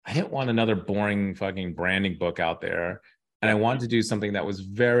I didn't want another boring fucking branding book out there. And I wanted to do something that was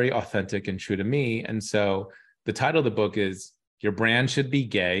very authentic and true to me. And so the title of the book is Your Brand Should Be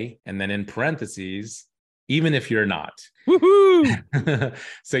Gay. And then in parentheses, even if you're not. Woohoo!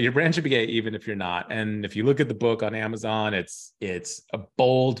 So your brand should be gay, even if you're not. And if you look at the book on Amazon, it's a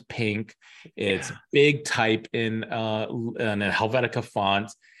bold pink. It's big type in a Helvetica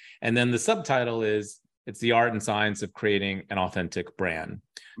font. And then the subtitle is It's the Art and Science of Creating an Authentic Brand.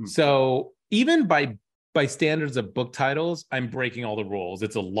 Mm-hmm. So even by standards of book titles, I'm breaking all the rules.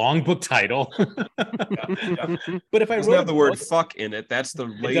 It's a long book title. But if I doesn't have the word fuck in it, that's the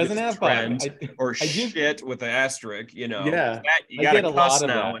latest trend. Or shit with the asterisk, you know. Yeah. You got a cuss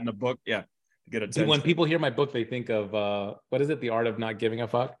now in the book. Yeah. To get attention. When people hear my book, they think of what is it? The Art of Not Giving a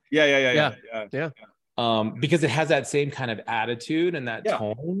Fuck? Yeah. Because it has that same kind of attitude and that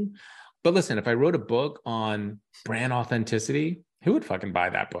tone. But listen, if I wrote a book on brand authenticity, who would fucking buy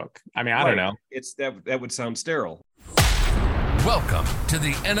that book? I mean, I don't know. It's that would sound sterile. Welcome to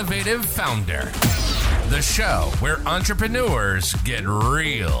The Innovative Founder, the show where entrepreneurs get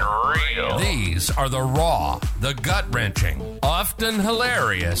real. These are the raw, the gut-wrenching, often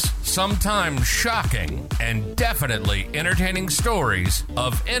hilarious, sometimes shocking, and definitely entertaining stories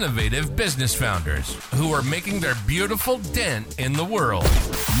of innovative business founders who are making their beautiful dent in the world.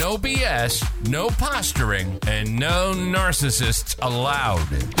 No BS, no posturing, and no narcissists allowed.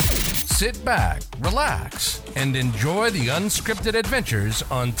 Sit back, relax, and enjoy the unscripted adventures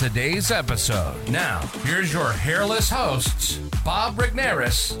on today's episode. Now, here's your hairless hosts, Bob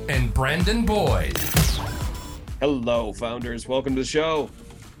Rigneris and Brendan Boyd. Hello, founders. Welcome to the show.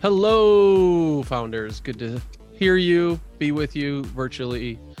 Hello, founders. Good to hear you, be with you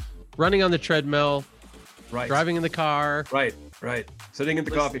virtually, running on the treadmill, driving in the car. Right. Sitting in the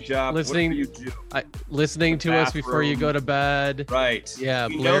coffee shop. Listening, what do you do? Listening to us before you go to bed. Right. Yeah.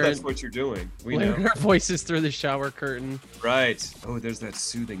 We know that's what you're doing. We know our voices through the shower curtain. Right. Oh, there's that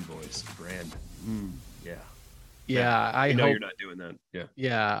soothing voice, Brand. Yeah. Yeah. I know you're not doing that. Yeah.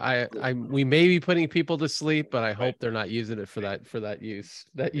 Yeah. We may be putting people to sleep, but I hope they're not using it for that use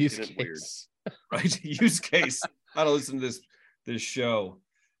case. Right. Use case. How to listen to this show.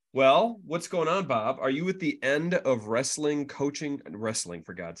 Well, what's going on, Bob? Are you at the end of wrestling,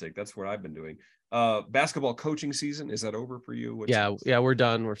 for God's sake? That's what I've been doing. Basketball coaching season, is that over for you? Yeah, we're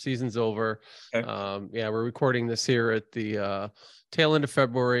done. Season's over. Okay. We're recording this here at the tail end of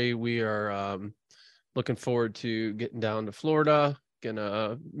February. We are looking forward to getting down to Florida.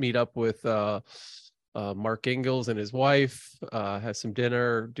 Gonna meet up with Mark Ingalls and his wife, have some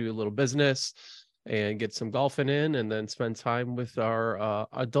dinner, do a little business, and get some golfing in, and then spend time with our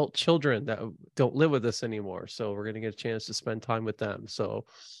adult children that don't live with us anymore. So we're going to get a chance to spend time with them. So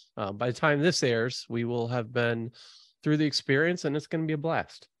by the time this airs, we will have been through the experience, and it's going to be a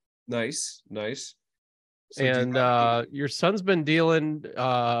blast. Nice. So and your son's been doing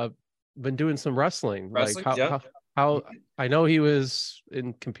some wrestling. How I know he was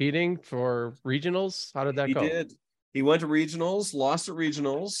competing for regionals. How did that go? He did. He went to regionals, lost at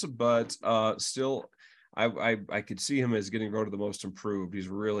regionals, but still, I could see him as getting voted the most improved. He's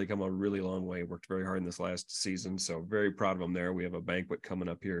really come a really long way. Worked very hard in this last season, so very proud of him there. We have a banquet coming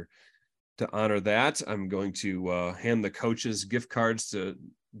up here to honor that. I'm going to hand the coaches gift cards to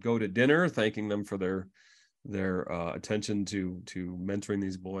go to dinner, thanking them for their attention to mentoring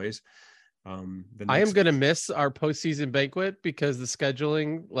these boys. I am going to miss our postseason banquet because the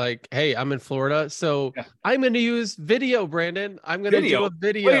scheduling, hey, I'm in Florida. So I'm going to use video, Brandon. I'm going to do a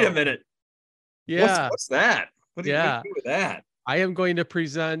video. Wait a minute. Yeah. What's that? What do you do with that? I am going to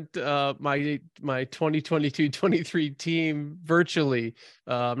present my 2022-23 team virtually.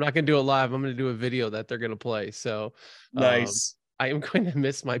 I'm not going to do it live. I'm going to do a video that they're going to play. So nice. I am going to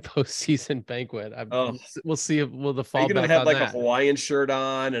miss my postseason banquet. We'll see if the fall. Are you going to have a Hawaiian shirt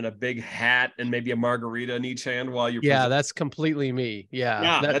on and a big hat and maybe a margarita in each hand while you're? Yeah, that's completely me.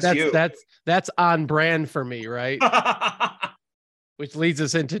 Yeah, that's you. That's on brand for me, right? Which leads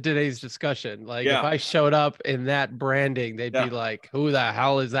us into today's discussion. If I showed up in that branding, they'd be like, "Who the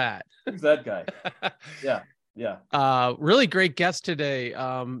hell is that? Who's that guy?" Yeah. Really great guest today.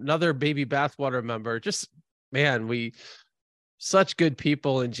 Another baby bathwater member. Such good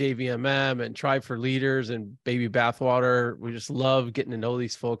people in JVMM and Tribe for Leaders and Baby Bathwater. We just love getting to know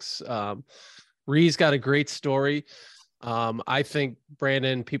these folks. Ree's got a great story. I think,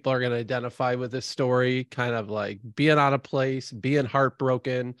 Brandon, people are going to identify with this story, kind of like being out of place, being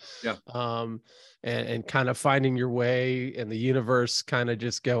heartbroken, and kind of finding your way, and the universe kind of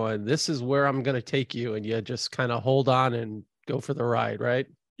just going, this is where I'm going to take you. And you just kind of hold on and go for the ride, right?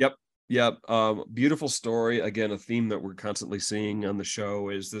 Yep. Beautiful story. Again, a theme that we're constantly seeing on the show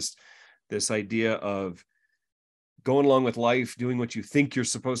is this idea of going along with life, doing what you think you're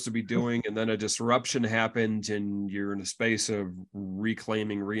supposed to be doing, and then a disruption happened and you're in a space of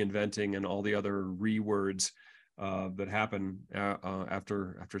reclaiming, reinventing, and all the other words that happen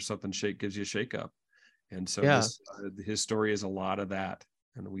after something gives you a shake up. And so his story is a lot of that,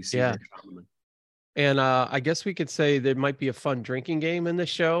 and we see very commonly. And I guess we could say there might be a fun drinking game in the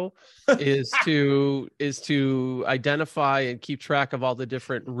show is to identify and keep track of all the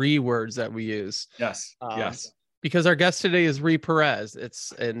different words that we use. Yes. Yes. Because our guest today is Perez.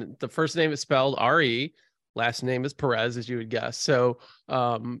 And the first name is spelled R-E, last name is Perez, as you would guess. So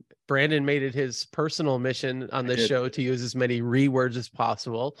Brandon made it his personal mission on this show to use as many words as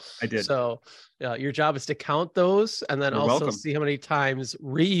possible. I did. So your job is to count those and then see how many times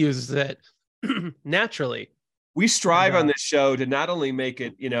uses it naturally. We strive on this show to not only make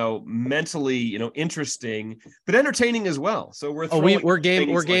it, mentally, interesting, but entertaining as well. So we're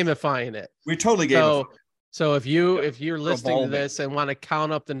gamifying it. We're totally gamifying. So if you're listening to this and want to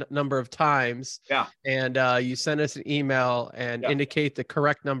count up the number of times, and you send us an email and indicate the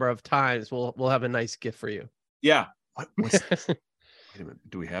correct number of times, we'll have a nice gift for you. Yeah. Wait a minute.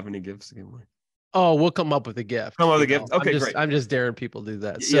 Do we have any gifts to give away? Oh, we'll come up with a gift. Okay, great. I'm just daring people to do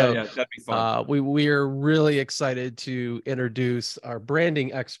that. So, that'd be fun. We are really excited to introduce our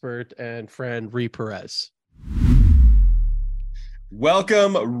branding expert and friend, Perez.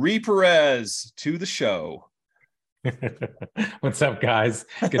 Welcome, Perez, to the show. What's up, guys?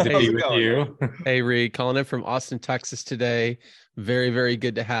 Good to be with you. Hey, calling in from Austin, Texas today. Very, very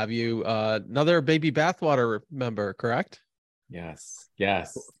good to have you. Another baby bathwater member, correct? Yes.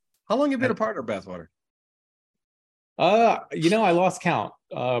 How long have you been a part of Bathwater? I lost count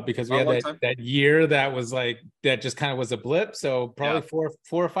because we had that year that was that just kind of was a blip. So probably 4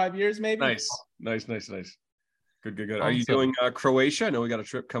 or 5 years, maybe. Nice. Good. Awesome. Are you doing Croatia? I know we got a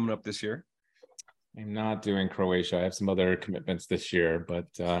trip coming up this year. I'm not doing Croatia. I have some other commitments this year, but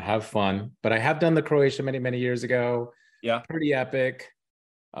have fun. But I have done the Croatia many, many years ago. Yeah. Pretty epic.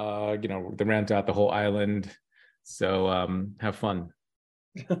 They rent out the whole island. So have fun.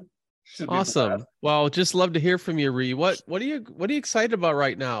 Awesome. Well, just love to hear from you, Ree. What are you excited about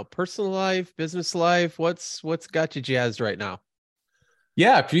right now? Personal life, business life? What's got you jazzed right now?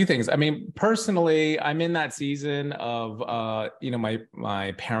 Yeah, a few things. I mean, personally, I'm in that season of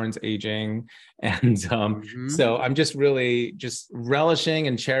my parents aging, and so I'm just really relishing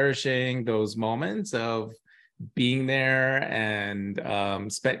and cherishing those moments of being there and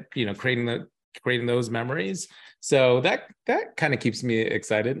creating those memories. So that kind of keeps me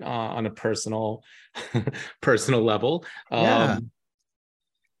excited on a personal level. And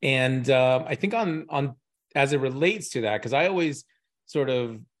I think on as it relates to that, because I always sort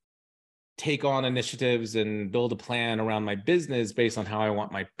of take on initiatives and build a plan around my business based on how I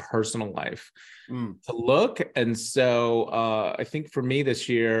want my personal life to look. And so I think for me this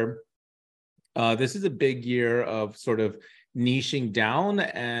year, this is a big year of sort of niching down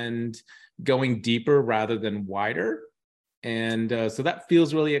and going deeper rather than wider. And so that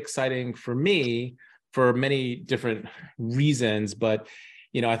feels really exciting for me for many different reasons. But,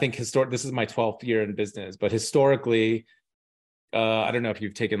 I think this is my 12th year in business, but historically, I don't know if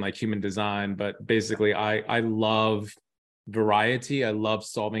you've taken human design, but basically I love variety. I love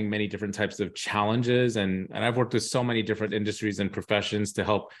solving many different types of challenges. And I've worked with so many different industries and professions to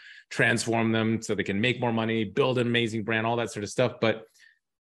help transform them so they can make more money, build an amazing brand, all that sort of stuff. But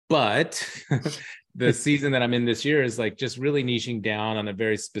the season that I'm in this year is just really niching down on a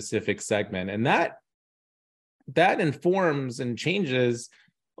very specific segment. And that informs and changes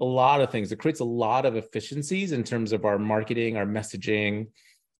a lot of things. It creates a lot of efficiencies in terms of our marketing, our messaging,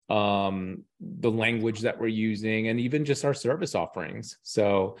 the language that we're using, and even just our service offerings.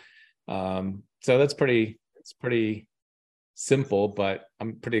 So it's pretty simple, but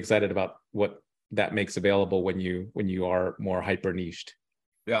I'm pretty excited about what that makes available when you are more hyper niched.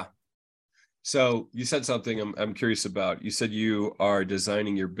 Yeah. So you said something I'm curious about. You said you are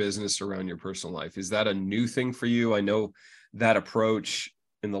designing your business around your personal life. Is that a new thing for you? I know that approach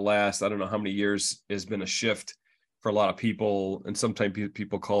in the last, I don't know how many years, has been a shift for a lot of people. And sometimes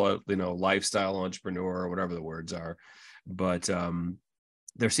people call it, lifestyle entrepreneur or whatever the words are. But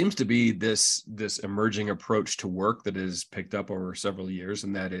there seems to be this emerging approach to work that is picked up over several years.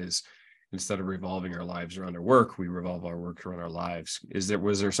 And that is, instead of revolving our lives around our work, we revolve our work around our lives.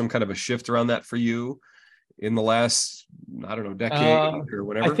 Was there some kind of a shift around that for you in the last, I don't know, decade or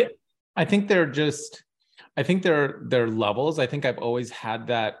whatever? I think there are levels. I think I've always had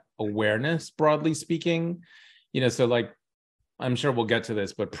that awareness, broadly speaking, so I'm sure we'll get to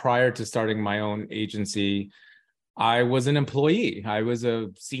this, but prior to starting my own agency, I was an employee. I was a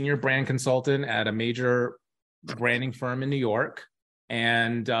senior brand consultant at a major branding firm in New York.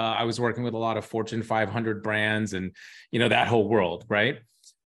 And I was working with a lot of Fortune 500 brands and, that whole world, right?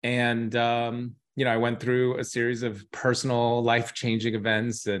 And, I went through a series of personal life-changing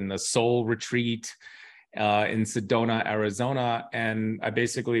events and a soul retreat in Sedona, Arizona. And I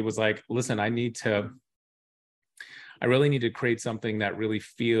basically was like, listen, I really need to create something that really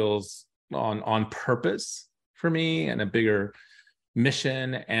feels on purpose for me and a bigger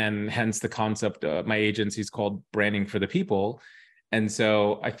mission. And hence the concept of my agency is called Branding for the People. And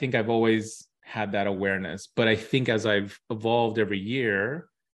so I think I've always had that awareness, but I think as I've evolved every year,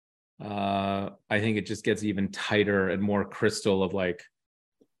 I think it just gets even tighter and more crystal of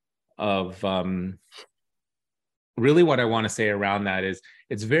really what I want to say around that is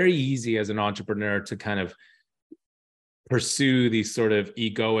it's very easy as an entrepreneur to kind of pursue these sort of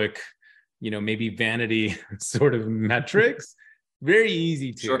egoic, maybe vanity sort of metrics. Very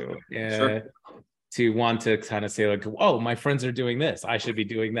easy to want to kind of say like, oh, my friends are doing this, I should be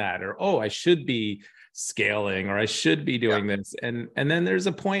doing that, or oh, I should be scaling, or I should be doing this. And then there's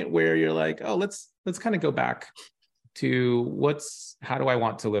a point where you're like, oh, let's kind of go back to how do I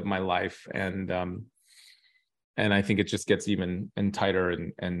want to live my life? And I think it just gets even tighter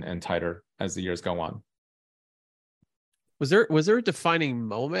and tighter as the years go on. Was there a defining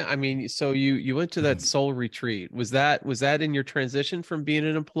moment? I mean, so you went to that soul retreat. Was that in your transition from being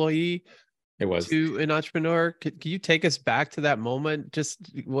an employee It was to an entrepreneur? Can you take us back to that moment? Just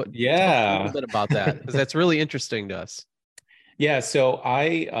talk a little bit about that, because that's really interesting to us. Yeah. So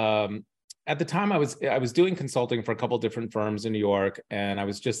I at the time I was doing consulting for a couple of different firms in New York, and I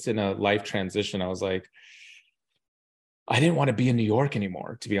was just in a life transition. I was like, I didn't want to be in New York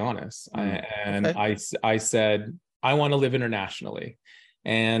anymore, to be honest. I said, I want to live internationally.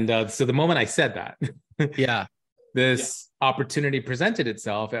 And so the moment I said that, this opportunity presented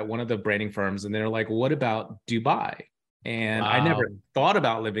itself at one of the branding firms. And they're like, what about Dubai? And I never thought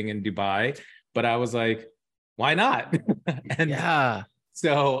about living in Dubai, but I was like, why not? And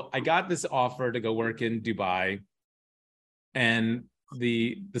so I got this offer to go work in Dubai. And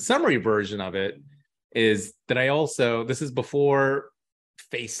the summary version of it is that this is before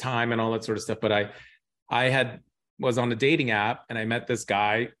FaceTime and all that sort of stuff, but I was on a dating app and I met this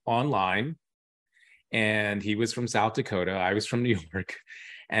guy online, and he was from South Dakota. I was from New York,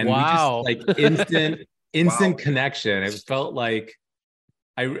 and we just like instant connection. It felt like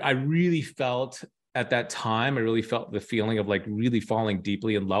I really felt at that time, I really felt the feeling of like really falling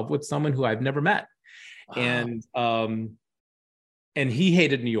deeply in love with someone who I've never met. And he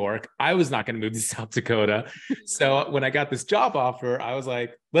hated New York. I was not going to move to South Dakota. So when I got this job offer, I was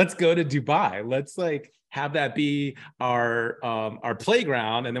like, let's go to Dubai. Let's like have that be our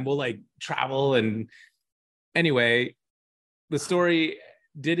playground. And then we'll like travel. And anyway, the story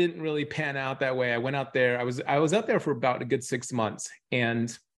didn't really pan out that way. I went out there. I was out there for about a good 6 months.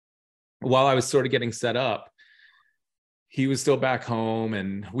 And while I was sort of getting set up, he was still back home,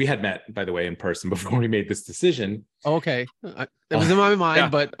 and we had met, by the way, in person before we made this decision. Okay. That was in my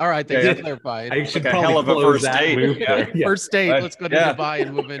mind, but all right. Thanks for clarifying. I should probably hell of a first date. First date. Let's go to Dubai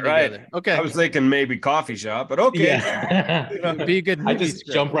and move in together. Okay. I was thinking maybe coffee shop, but okay. It'd be a good movie. I just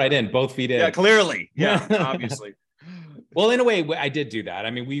jump right in, both feet in. Yeah, clearly. Yeah, obviously. Well, in a way, I did do that.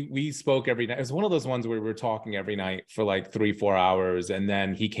 I mean, we spoke every night. It was one of those ones where we were talking every night for like 3-4 hours. And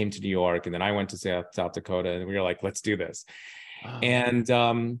then he came to New York, and then I went to South Dakota, and we were like, let's do this.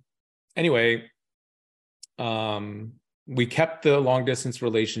 And anyway, we kept the long distance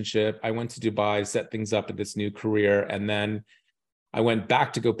relationship. I went to Dubai, set things up in this new career. And then I went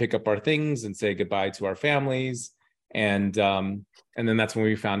back to go pick up our things and say goodbye to our families. And then that's when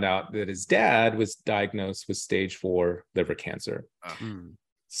we found out that his dad was diagnosed with stage 4 liver cancer.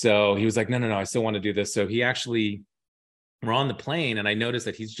 So he was like, no, I still want to do this. So we're on the plane, and I noticed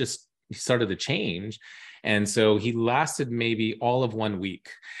that he started to change. And so he lasted maybe all of 1 week,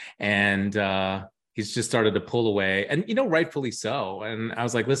 and he's just started to pull away, and, rightfully so. And I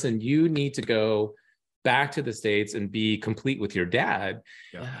was like, listen, you need to go back to the States and be complete with your dad.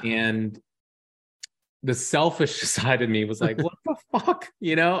 And the selfish side of me was like, what the fuck?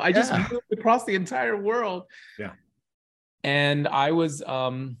 I just moved across the entire world. Yeah. And I was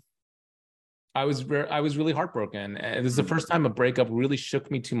really heartbroken. And this is the first time a breakup really shook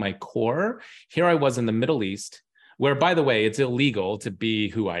me to my core. Here I was in the Middle East, where, by the way, it's illegal to be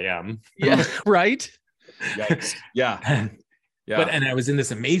who I am. Yeah. Right. Yikes. Yeah. And I was in this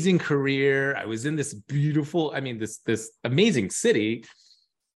amazing career. I was in this this amazing city.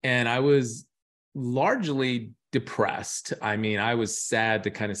 And I was largely depressed. I mean, I was sad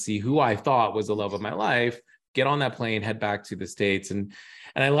to kind of see who I thought was the love of my life, get on that plane, head back to the States. And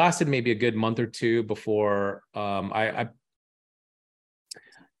I lasted maybe a good month or two before I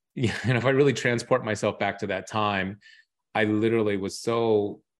if I really transport myself back to that time, I literally was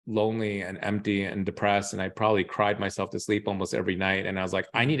so lonely and empty and depressed. And I probably cried myself to sleep almost every night. And I was like,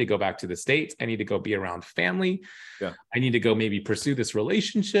 I need to go back to the States. I need to go be around family. Yeah. I need to go maybe pursue this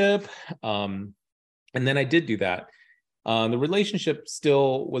relationship. And then I did do that. The relationship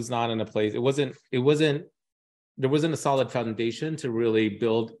still was not in a place. There wasn't a solid foundation to really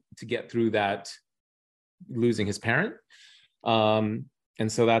build to get through that, losing his parent.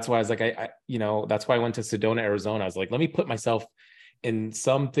 And so that's why I was like, that's why I went to Sedona, Arizona. I was like, let me put myself in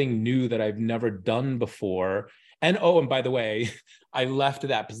something new that I've never done before. And by the way, I left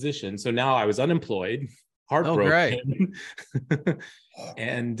that position. So now I was unemployed, heartbroken. Oh, great.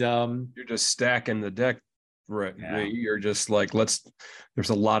 And you're just stacking the deck, right? Yeah. You're just like, there's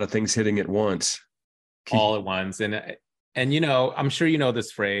a lot of things hitting at once. All at once. And I'm sure you know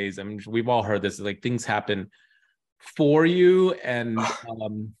this phrase. I mean, we've all heard this, like things happen for you. And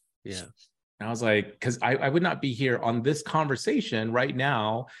Yeah. I was like, because I would not be here on this conversation right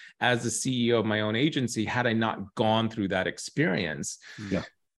now as the CEO of my own agency had I not gone through that experience. Yeah.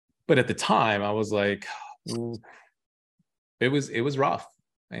 But at the time, I was like, it was rough.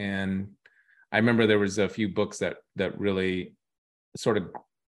 And I remember there was a few books that really sort of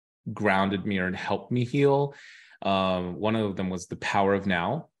grounded me or helped me heal. One of them was The Power of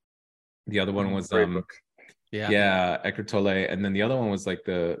Now. The other one was Eckhart Tolle, and then the other one was like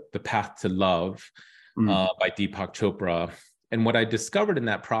the Path to Love by Deepak Chopra. And what I discovered in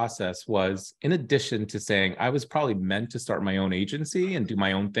that process was, in addition to saying I was probably meant to start my own agency and do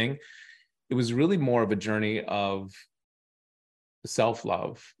my own thing, it was really more of a journey of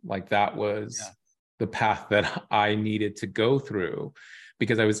self-love. Like that was the path that I needed to go through,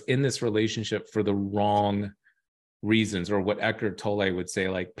 because I was in this relationship for the wrong reasons, or what Eckhart Tolle would say,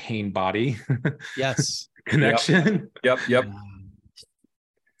 like pain body. Yes. Connection. Yep.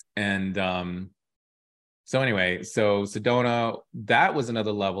 And so anyway, so Sedona, that was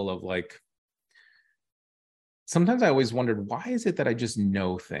another level of like, sometimes I always wondered, why is it that I just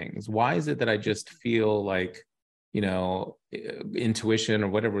know things? Why is it that I just feel like, intuition or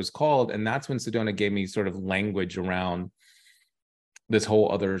whatever it's called? And that's when Sedona gave me sort of language around this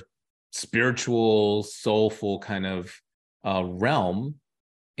whole other spiritual, soulful kind of realm.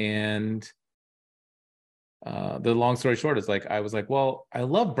 And the long story short is like, I was like, well, I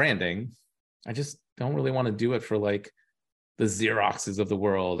love branding. I just don't really want to do it for like the Xeroxes of the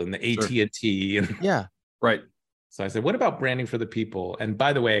world and the AT&T. And yeah. Right. So I said, what about branding for the people? And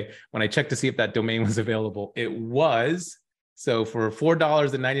by the way, when I checked to see if that domain was available, it was. So for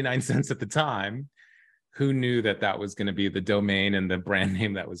 $4.99 at the time, who knew that that was going to be the domain and the brand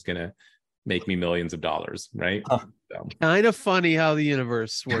name that was going to make me millions of dollars, right? So. Kind of funny how the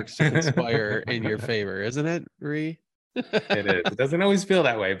universe works to conspire in your favor, isn't it, Ree? It is. It doesn't always feel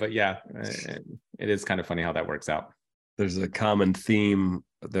that way, but yeah, it is kind of funny how that works out. There's a common theme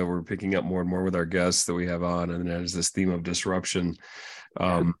that we're picking up more and more with our guests that we have on, and there's this theme of disruption,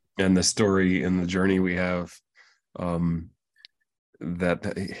 and the story and the journey we have,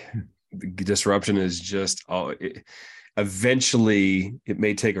 that disruption is just eventually it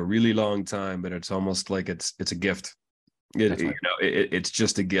may take a really long time, but it's almost like it's a gift. It's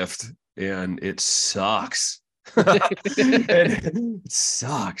just a gift, and it sucks. It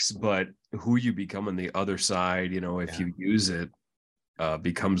sucks, but who you become on the other side, if you use it,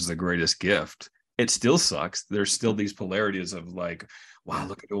 becomes the greatest gift. It still sucks. There's still these polarities of like, wow,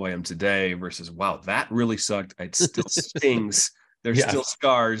 look at who I am today versus wow, that really sucked. It still stings. There's still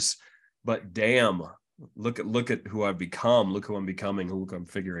scars, but damn, look at who I've become. Look who I'm becoming. Who I'm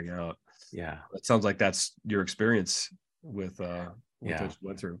figuring out. Yeah, it sounds like that's your experience with what you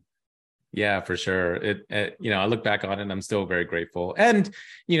went through. Yeah, for sure. It I look back on it and I'm still very grateful. And,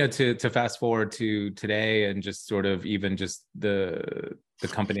 to fast forward to today and just sort of even just the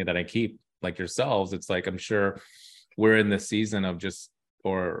company that I keep, like yourselves, it's like, I'm sure we're in this season of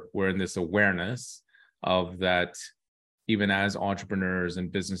we're in this awareness of that, even as entrepreneurs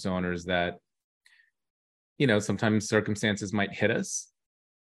and business owners, that, sometimes circumstances might hit us,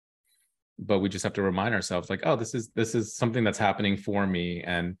 but we just have to remind ourselves like, oh, this is something that's happening for me.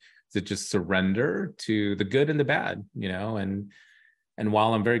 And to just surrender to the good and the bad, and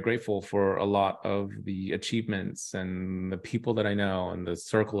while I'm very grateful for a lot of the achievements and the people that I know and the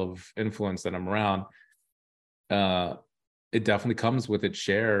circle of influence that I'm around, it definitely comes with its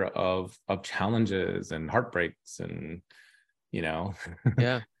share of challenges and heartbreaks and,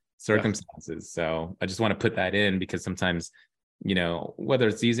 Yeah. circumstances. So I just want to put that in, because sometimes, whether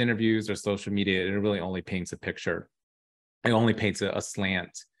it's these interviews or social media, it really only paints a picture. It only paints a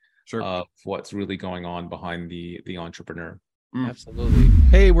slant of what's really going on behind the entrepreneur. Absolutely.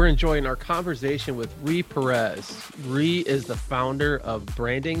 Hey, we're enjoying our conversation with Ree Perez. Ree is the founder of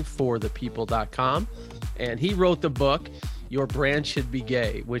brandingforthepeople.com, and he wrote the book, Your Brand Should Be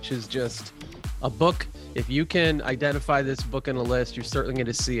Gay, which is just a book. If you can identify this book in a list, you're certainly going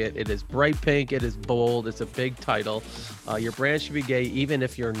to see it. It is bright pink. It is bold. It's a big title. Your Brand Should Be Gay, even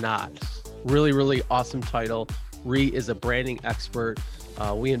if you're not. Really, really awesome title. Ree is a branding expert.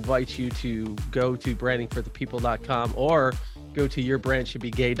 We invite you to go to brandingforthepeople.com or go to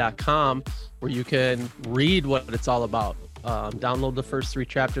yourbrandshouldbegay.com, where you can read what it's all about. Download the first 3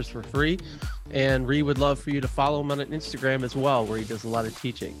 chapters for free. And Ree would love for you to follow him on Instagram as well, where he does a lot of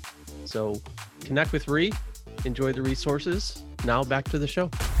teaching. So connect with Ree, enjoy the resources. Now back to the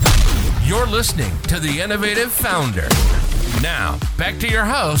show. You're listening to The Innovative Founder. Now, back to your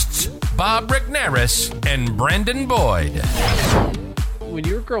hosts, Bob Rignaris and Brendan Boyd. When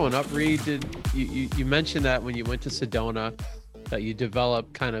you were growing up, Ree, did you mentioned that when you went to Sedona, that you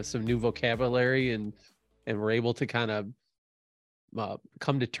developed kind of some new vocabulary and were able to kind of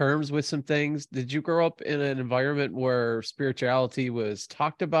come to terms with some things. Did you grow up in an environment where spirituality was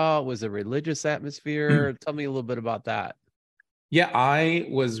talked about? Was a religious atmosphere? Tell me a little bit about that. Yeah, I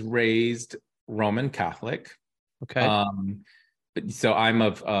was raised Roman Catholic. Okay. So I'm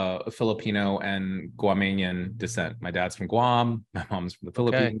of Filipino and Guamanian descent. My dad's from Guam. My mom's from the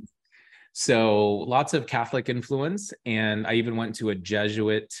Philippines. Okay. So lots of Catholic influence. And I even went to a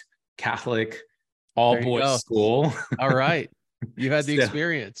Jesuit Catholic all-boys school. All right. You had the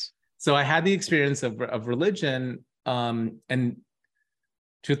experience. So I had the experience of religion. And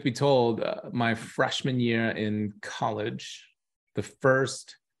truth be told, my freshman year in college, the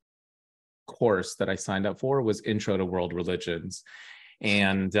first course that I signed up for was Intro to World Religions.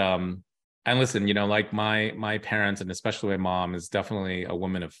 And listen, like my parents, and especially my mom, is definitely a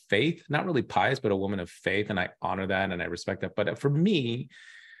woman of faith, not really pious, but a woman of faith. And I honor that and I respect that. But for me,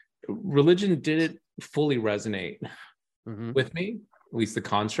 religion didn't fully resonate with me, at least the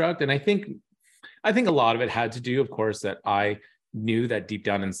construct. And I think a lot of it had to do, of course, that I knew that deep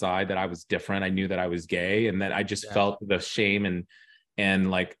down inside that I was different. I knew that I was gay, and that I just felt the shame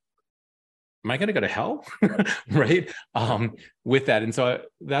and like, am I going to go to hell? Right. With that. And so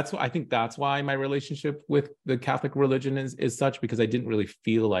I think that's why my relationship with the Catholic religion is such, because I didn't really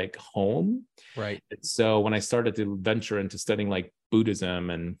feel like home. Right. And so when I started to venture into studying like Buddhism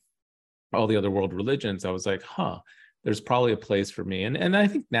and all the other world religions, I was like, there's probably a place for me. And I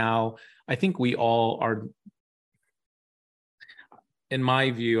think now, we all are, in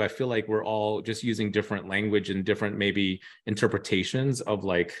my view, I feel like we're all just using different language and different maybe interpretations of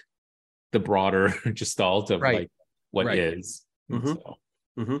like the broader gestalt of like what is. So.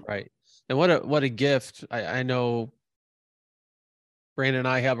 Right. And what a gift. I know Brandon and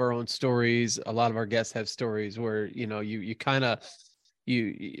I have our own stories. A lot of our guests have stories where, you kind of,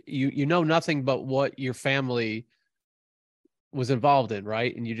 you know nothing but what your family was involved in,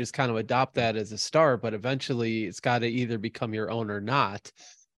 right? And you just kind of adopt that as a start, but eventually it's got to either become your own or not.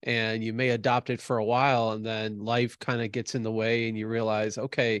 And you may adopt it for a while, and then life kind of gets in the way and you realize,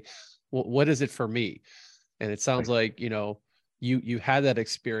 okay, what is it for me? And it sounds like, you had that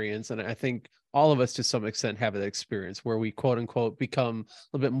experience. And I think all of us to some extent have that experience where we quote unquote become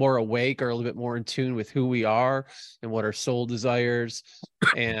a little bit more awake or a little bit more in tune with who we are and what our soul desires.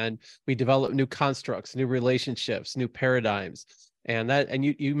 And we develop new constructs, new relationships, new paradigms. And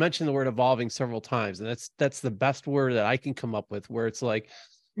you mentioned the word evolving several times. And that's the best word that I can come up with, where it's like,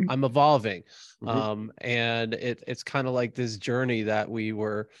 I'm evolving. And it's kind of like this journey that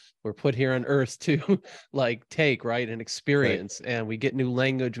we're put here on earth to like take, right, and experience. And we get new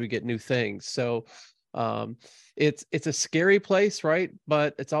language, we get new things. So it's a scary place, right?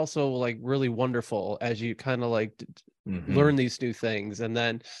 But it's also like really wonderful as you kind of like learn these new things. And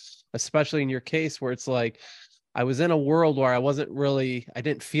then especially in your case where it's like, I was in a world where I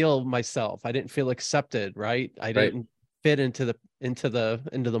didn't feel myself. I didn't feel accepted, right? I didn't fit into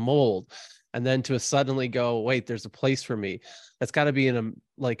the mold. And then to suddenly go, wait, there's a place for me. That's got to be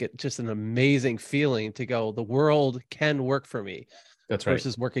just an amazing feeling to go, the world can work for me. That's right.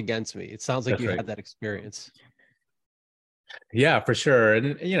 Versus work against me. It sounds like you had that experience. Yeah, for sure.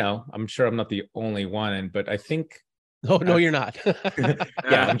 And, I'm sure I'm not the only one, but I think. No, you're not.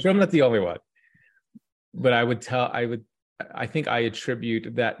 Yeah, I'm sure I'm not the only one. But I think I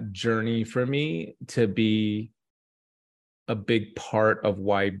attribute that journey for me to be a big part of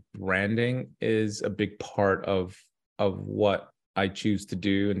why branding is a big part of what I choose to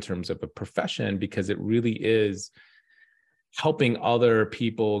do in terms of a profession, because it really is helping other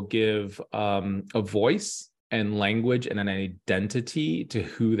people give a voice and language and an identity to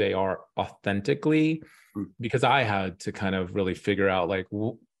who they are authentically, because I had to kind of really figure out like,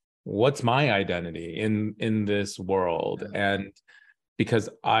 what's my identity in this world. And because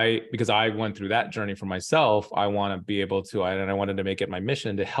I went through that journey for myself, I want to be able to, and I wanted to make it my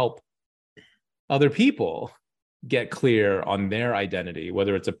mission to help other people get clear on their identity,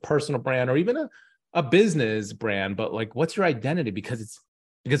 whether it's a personal brand or even a business brand. But like, what's your identity? Because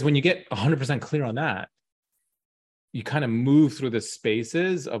when you get 100% clear on that, you kind of move through the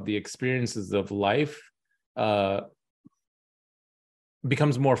spaces of the experiences of life,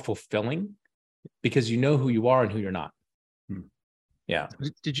 becomes more fulfilling, because you know who you are and who you're not. Yeah.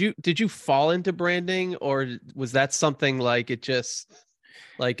 Did you fall into branding, or was that something like it just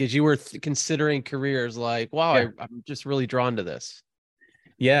like as you were considering careers, like, wow, Yeah. I'm just really drawn to this?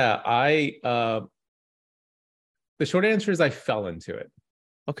 Yeah. The short answer is I fell into it.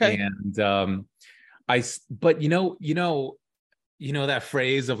 Okay. And but you know that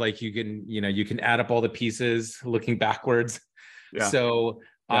phrase of like, you can add up all the pieces looking backwards. Yeah. So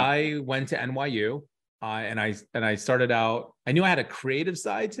Yeah. I went to NYU, and I started out, I knew I had a creative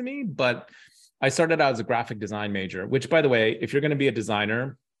side to me, but I started out as a graphic design major, which, by the way, if you're going to be a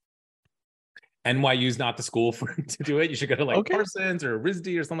designer, NYU is not the school to do it. You should go to like Parsons or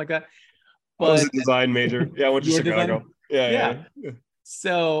RISD or something like that. But I was a design major. Yeah, I went to Chicago. Yeah.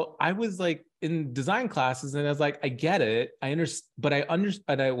 So I was like in design classes, and I was like, I get it. I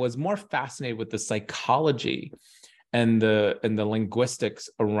was more fascinated with the psychology and the linguistics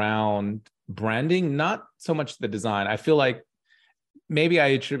around branding, not so much the design. I feel like maybe I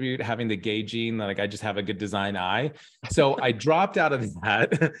attribute having the gay gene, like I just have a good design eye. So I dropped out of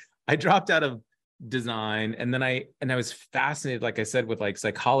that. I dropped out of design, and then I was fascinated, like I said, with like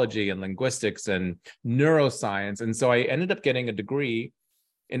psychology and linguistics and neuroscience. And so I ended up getting a degree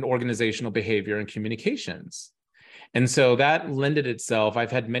in organizational behavior and communications. And so that lended itself.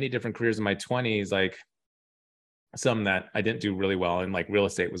 I've had many different careers in my 20s, like some that I didn't do really well in, like real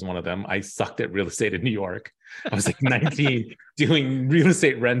estate was one of them. I sucked at real estate in New York. I was like 19 doing real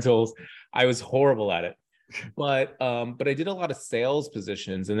estate rentals. I was horrible at it. But I did a lot of sales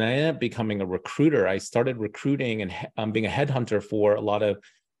positions, and I ended up becoming a recruiter. I started recruiting and being a headhunter for a lot of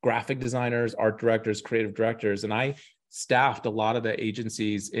graphic designers, art directors, creative directors. And I staffed a lot of the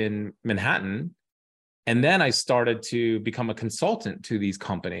agencies in Manhattan. And then I started to become a consultant to these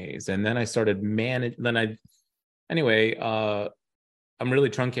companies. And then I started anyway, I'm really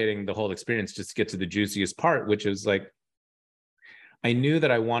truncating the whole experience just to get to the juiciest part, which is like, I knew that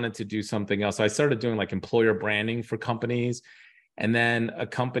I wanted to do something else. So I started doing like employer branding for companies. And then a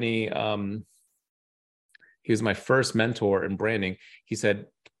company, he was my first mentor in branding. He said,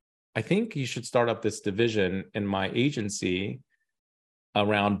 I think you should start up this division in my agency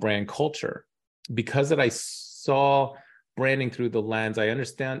around brand culture, because that I saw branding through the lens. I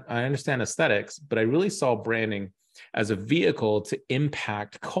understand aesthetics, but I really saw branding as a vehicle to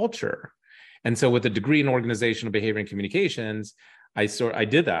impact culture. And so with a degree in organizational behavior and communications, I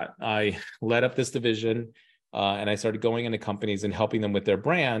did that. I led up this division, and I started going into companies and helping them with their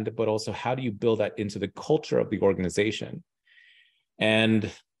brand, but also how do you build that into the culture of the organization? And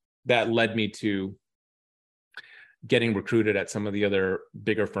that led me to getting recruited at some of the other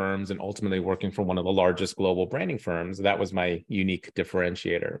bigger firms and ultimately working for one of the largest global branding firms. That was my unique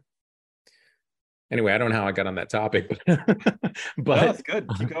differentiator. Anyway, I don't know how I got on that topic, but that's good.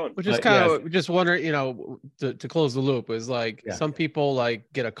 Keep going. Which is kind of just wondering, to close the loop, is like some people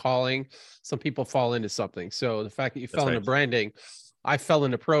like get a calling, some people fall into something. So the fact that you fell into branding, I fell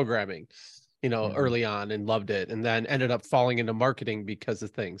into programming, early on and loved it, and then ended up falling into marketing because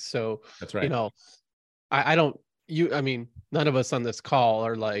of things. So that's right. I mean, none of us on this call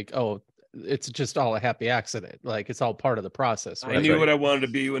are like, oh, it's just all a happy accident. Like it's all part of the process. Right? I knew what I wanted to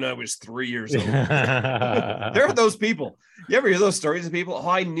be when I was 3 years old. There are those people. You ever hear those stories of people? Oh,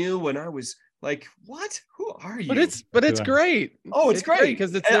 I knew when I was like, what? Who are you? But it's great. Oh, it's great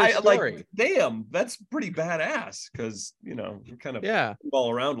because it's their story. Like, damn, that's pretty badass. Because we're kind of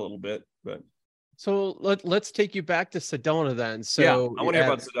all around a little bit. But so let's take you back to Sedona then. So I want to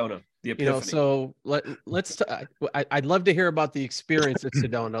hear about Sedona. The epiphany. So let's. I'd love to hear about the experience at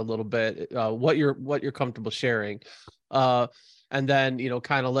Sedona a little bit. What you're comfortable sharing, and then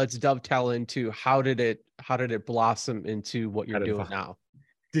kind of let's dovetail into how did it blossom into what you're doing now.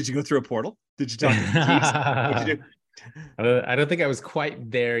 Did you go through a portal? Did you talk to the What'd you do? I don't think I was quite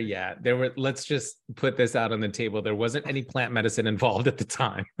there yet. Let's just put this out on the table. There wasn't any plant medicine involved at the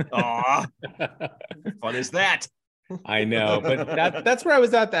time. Aw, fun is that? I know, but that's where I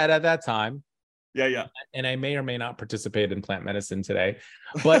was at that time. Yeah. And I may or may not participate in plant medicine today,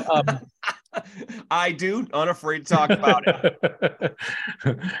 but I do, unafraid to talk about it.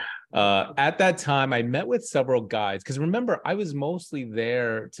 At that time, I met with several guides because remember, I was mostly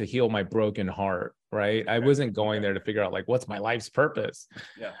there to heal my broken heart, right? I wasn't going there to figure out like what's my life's purpose.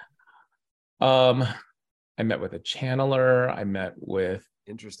 Yeah. I met with a channeler. I met with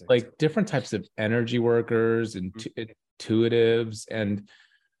Interesting, like different types of energy workers and intuitives, and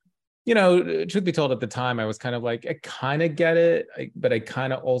truth be told, at the time, I was kind of like, I kind of get it, but I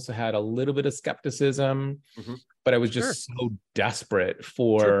kind of also had a little bit of skepticism. But I was just so desperate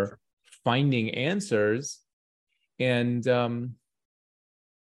for finding answers. And I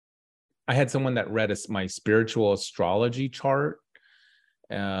had someone that read my spiritual astrology chart.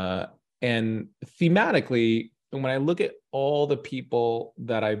 And thematically, when I look at all the people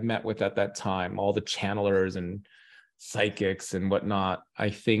that I've met with at that time, all the channelers and psychics and whatnot, I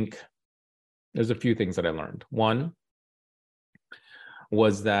think there's a few things that I learned. One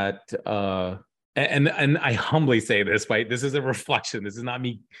was that, and I humbly say this, right? This is a reflection. This is not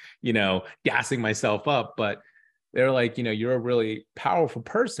me, gassing myself up, but they're like, you're a really powerful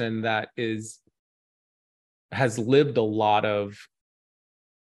person that has lived a lot of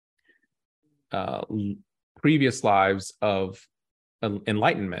previous lives of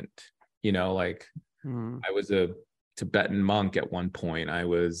enlightenment. I was a Tibetan monk at one point. I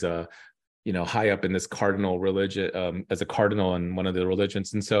was high up in this cardinal religion, as a cardinal in one of the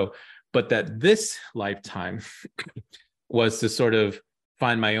religions. And so, but that this lifetime was to sort of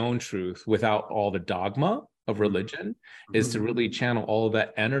find my own truth without all the dogma of religion, is to really channel all of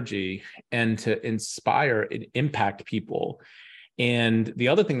that energy and to inspire and impact people. And the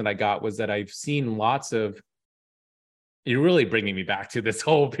other thing that I got was that I've seen lots of, you're really bringing me back to this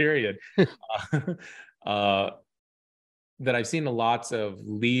whole period, that I've seen lots of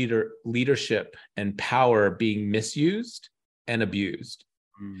leadership and power being misused and abused.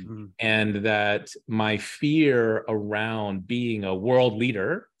 And that my fear around being a world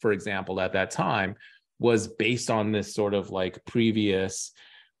leader, for example, at that time, was based on this sort of like previous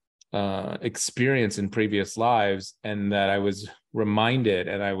experience in previous lives. And that I was reminded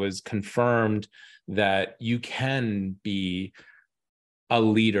and I was confirmed that you can be a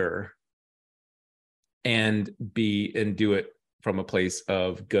leader and do it from a place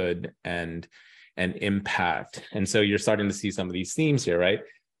of good and impact. And so you're starting to see some of these themes here, right?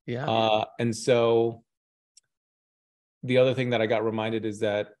 Yeah. And so the other thing that I got reminded is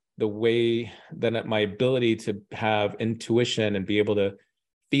that the way that my ability to have intuition and be able to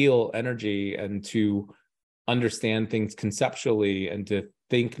feel energy and to understand things conceptually and to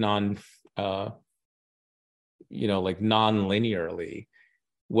think non-linearly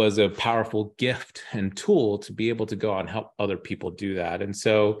was a powerful gift and tool to be able to go out and help other people do that. And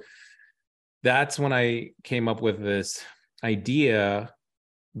so that's when I came up with this idea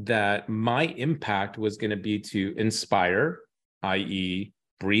that my impact was going to be to inspire, i.e.,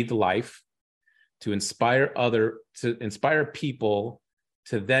 breathe life, to inspire people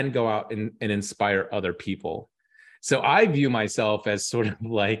to then go out and inspire other people. So I view myself as sort of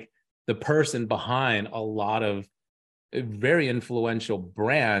like the person behind a lot of very influential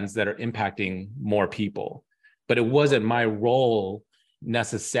brands that are impacting more people. But it wasn't my role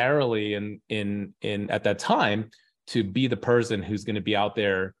necessarily in at that time to be the person who's going to be out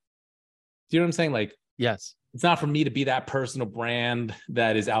there. Do you know what I'm saying? Like, yes, it's not for me to be that personal brand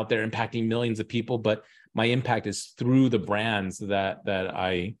that is out there impacting millions of people, but my impact is through the brands that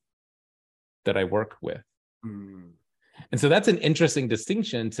I work with. And so that's an interesting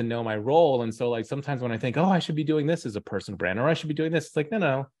distinction to know my role. And so like sometimes when I think, oh, I should be doing this as a personal brand, or I should be doing this, it's like,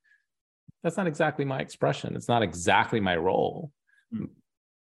 no, that's not exactly my expression. It's not exactly my role.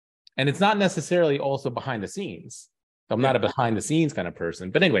 And it's not necessarily also behind the scenes. I'm not a behind the scenes kind of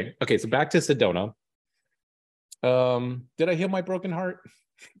person. But anyway, okay, so back to Sedona. Did I heal my broken heart?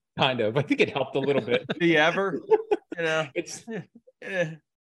 Kind of. I think it helped a little bit. Do you ever?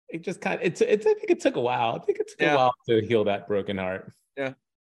 It just kind of, I think it took a while. I think it took a while to heal that broken heart. Yeah.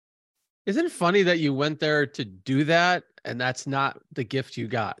 Isn't it funny that you went there to do that and that's not the gift you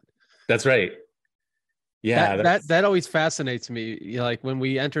got? That's right. Yeah. That always fascinates me. Like when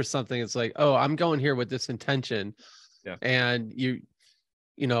we enter something, it's like, oh, I'm going here with this intention. Yeah. And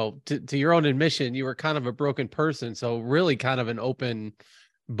to your own admission, you were kind of a broken person. So really kind of an open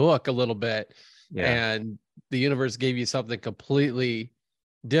book a little bit. Yeah. And the universe gave you something completely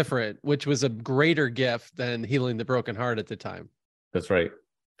different, which was a greater gift than healing the broken heart at the time. That's right.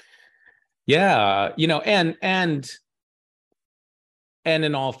 Yeah. And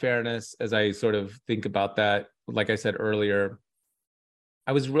in all fairness, as I sort of think about that, like I said earlier,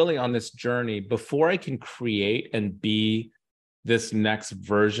 I was really on this journey. Before I can create and be this next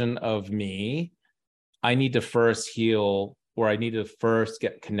version of me, I need to first heal, or I need to first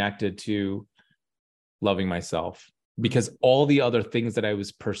get connected to loving myself, because all the other things that I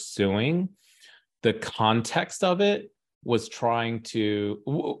was pursuing, the context of it was the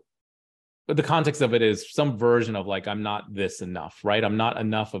context of it is some version of like, I'm not this enough, right? I'm not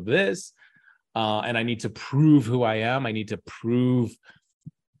enough of this. And I need to prove who I am. I need to prove,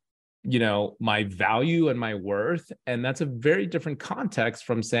 my value and my worth. And that's a very different context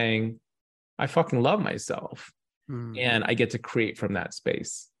from saying, I fucking love myself. And I get to create from that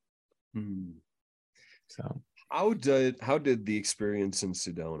space. So how did the experience in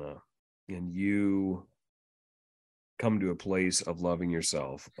Sedona and you come to a place of loving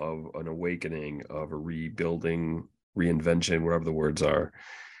yourself, of an awakening, of a rebuilding, reinvention, whatever the words are?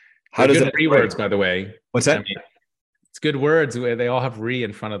 How does it? Words, by the way. What's that? I mean, it's good words. They all have re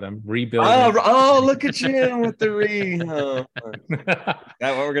in front of them. Rebuilding. Oh, look at you with the re. Oh. That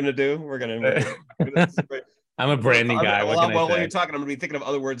what we're gonna do? We're gonna I'm a branding guy. While you're talking, I'm gonna be thinking of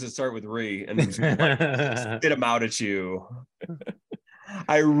other words that start with re and just spit them out at you.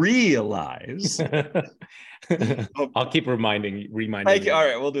 I realize. I'll keep reminding you. All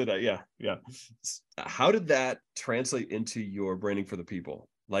right, we'll do that. Yeah. How did that translate into your branding for the people?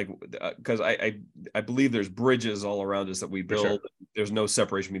 Like, because I believe there's bridges all around us that we build. Sure. There's no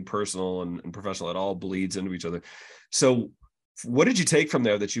separation between personal and professional. It all bleeds into each other. So what did you take from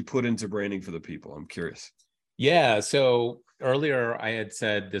there that you put into branding for the people? I'm curious. Yeah. So earlier I had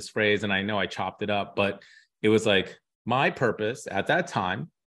said this phrase, and I know I chopped it up, but it was like, my purpose at that time,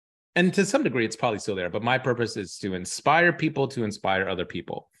 and to some degree it's probably still there, but my purpose is to inspire people to inspire other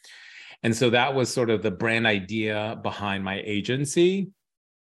people. And so that was sort of the brand idea behind my agency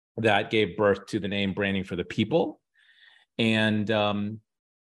that gave birth to the name Branding for the People. And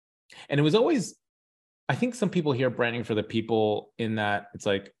it was always, I think some people hear branding for the people in that it's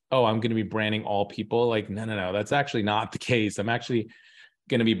like, oh, I'm going to be branding all people. Like, no, that's actually not the case. I'm actually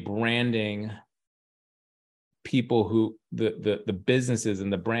going to be branding people who the businesses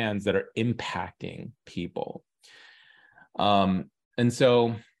and the brands that are impacting people. And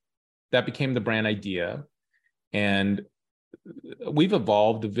so that became the brand idea. And we've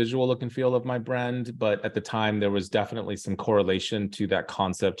evolved the visual look and feel of my brand, but at the time there was definitely some correlation to that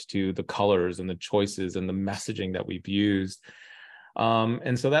concept, to the colors and the choices and the messaging that we've used.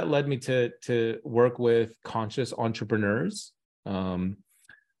 And so that led me to work with conscious entrepreneurs.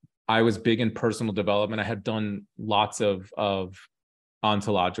 I was big in personal development. I had done lots of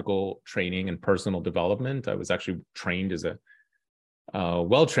ontological training and personal development. I was actually trained as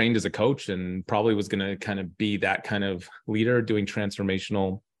well-trained as a coach, and probably was going to kind of be that kind of leader doing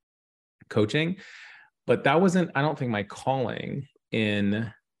transformational coaching. But that wasn't, I don't think, my calling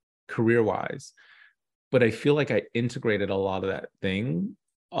in career-wise. But I feel like I integrated a lot of that thing.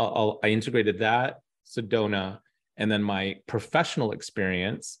 I integrated that, Sedona, and then my professional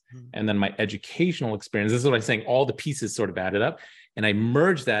experience, and then my educational experience. This is what I'm saying. All the pieces sort of added up, and I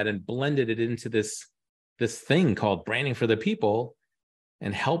merged that and blended it into this thing called Branding for the People,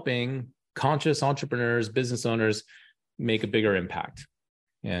 and helping conscious entrepreneurs, business owners make a bigger impact.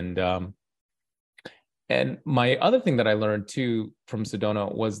 And my other thing that I learned too from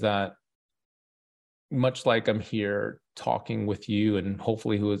Sedona was that, much like I'm here talking with you, and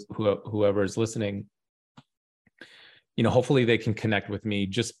hopefully whoever is listening, hopefully they can connect with me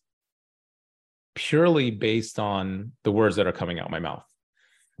just purely based on the words that are coming out of my mouth,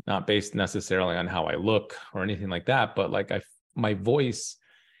 not based necessarily on how I look or anything like that, but like my voice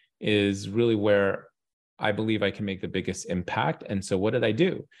is really where I believe I can make the biggest impact. And so what did I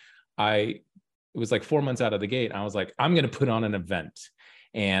do? It was like 4 months out of the gate. I was like, I'm going to put on an event,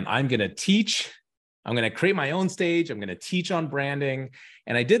 and I'm going to teach. I'm going to create my own stage. I'm going to teach on branding.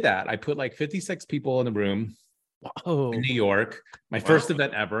 And I did that. I put like 56 people in the room in New York, my first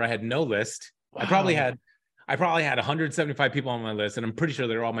event ever. I had no list. Wow. I probably had 175 people on my list, and I'm pretty sure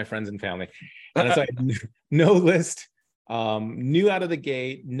they're all my friends and family. And so I had no list, new out of the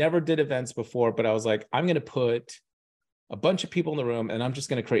gate, never did events before, but I was like, I'm going to put a bunch of people in the room, and I'm just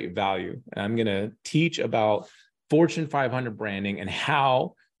going to create value. And I'm going to teach about Fortune 500 branding and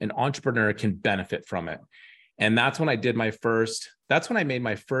how an entrepreneur can benefit from it. And that's when I made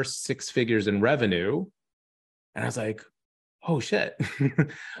my first 6 figures in revenue. And I was like, oh shit,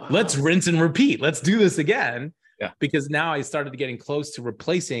 let's rinse and repeat. Let's do this again. Yeah. Because now I started getting close to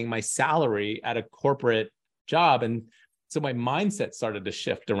replacing my salary at a corporate job. And so my mindset started to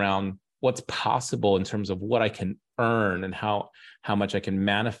shift around what's possible in terms of what I can earn and how much I can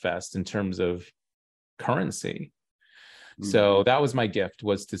manifest in terms of currency. So that was my gift,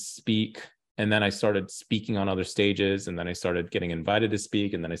 was to speak. And then I started speaking on other stages, and then I started getting invited to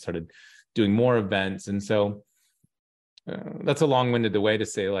speak, and then I started doing more events. And so that's a long-winded way to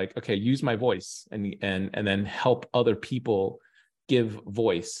say, like, okay, use my voice and then help other people give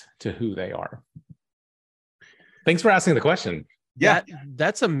voice to who they are. Thanks for asking the question. Yeah,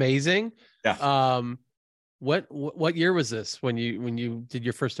 that's amazing. Yeah. What year was this when you did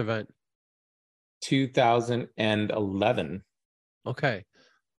your first event? 2011. Okay.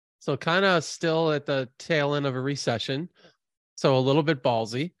 So kind of still at the tail end of a recession. So a little bit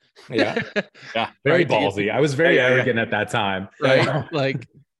ballsy. Yeah. Yeah. Very Right. ballsy. I was very Yeah. arrogant at that time. Right. Like,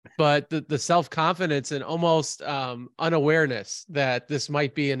 but the self-confidence and almost unawareness that this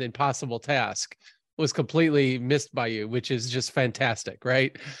might be an impossible task was completely missed by you, which is just fantastic,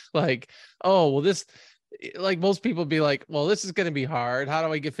 right? Like, oh, well, this, like most people be like, well, this is going to be hard. How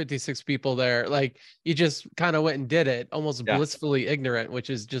do I get 56 people there? Like, you just kind of went and did it, almost blissfully ignorant, which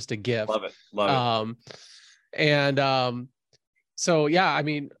is just a gift. Love it. So yeah, I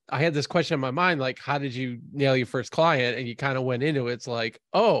mean, I had this question in my mind, like, how did you nail your first client? And you kind of went into it. It's like,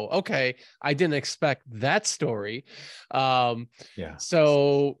 oh, okay, I didn't expect that story. So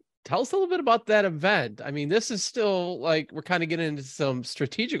tell us a little bit about that event. I mean, this is still like, we're kind of getting into some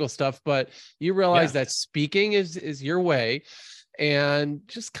strategical stuff, but you realize that speaking is your way. And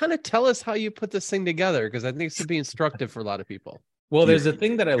just kind of tell us how you put this thing together, because I think it's to be instructive for a lot of people. Well, there's a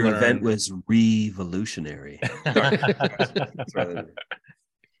thing that I learned. Your event was revolutionary.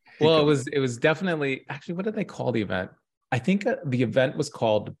 Well, it was definitely, actually, what did they call the event? I think the event was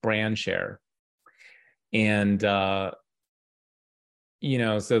called Brand Share. And, so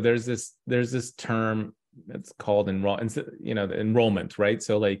there's this term that's called the enrollment, right?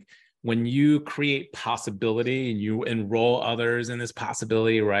 So like when you create possibility and you enroll others in this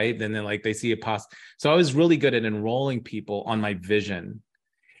possibility, right? Then like they see so I was really good at enrolling people on my vision.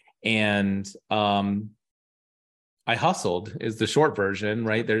 And I hustled is the short version,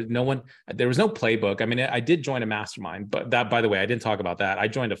 right? There was no playbook. I mean, I did join a mastermind, but that, by the way, I didn't talk about that. I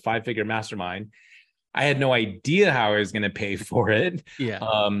joined a 5-figure mastermind. I had no idea how I was going to pay for it.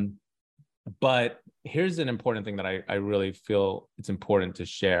 Yeah. But here's an important thing that I really feel it's important to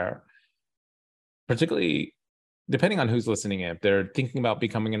share, particularly depending on who's listening in. If they're thinking about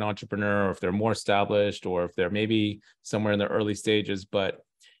becoming an entrepreneur, or if they're more established, or if they're maybe somewhere in the early stages. But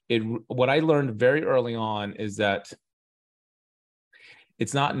what I learned very early on is that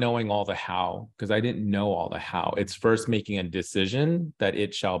it's not knowing all the how, because I didn't know all the how. It's first making a decision that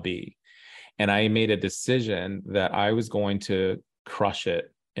it shall be. And I made a decision that I was going to crush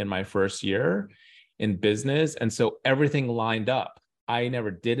it in my first year in business. And so everything lined up. I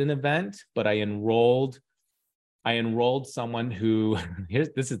never did an event, but I enrolled someone who,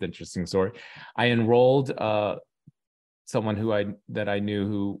 this is the interesting story. I enrolled someone that I knew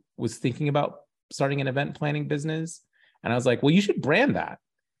who was thinking about starting an event planning business. And I was like, well, you should brand that.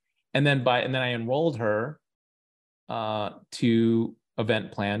 And then I enrolled her to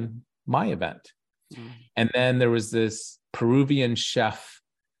event plan my event. And then there was this Peruvian chef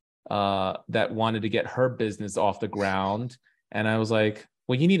that wanted to get her business off the ground. And I was like,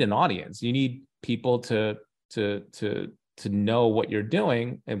 well, you need an audience. You need people to know what you're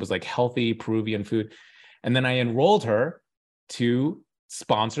doing. It was like healthy Peruvian food. And then I enrolled her to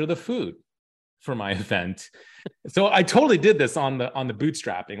sponsor the food for my event. So I totally did this on the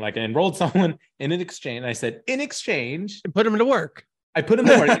bootstrapping. Like I enrolled someone in an exchange. I said, in exchange, put them to work. I put them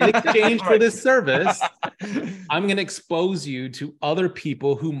to work. In exchange for this service, I'm going to expose you to other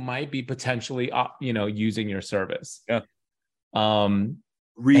people who might be potentially, using your service. Yeah.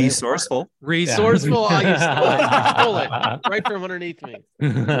 Resourceful. Resourceful. Oh, you stole it right from underneath me.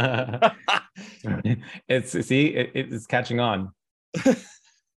 It's catching on.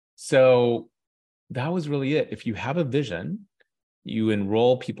 So that was really it. If you have a vision, you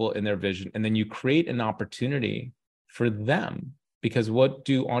enroll people in their vision, and then you create an opportunity for them. Because what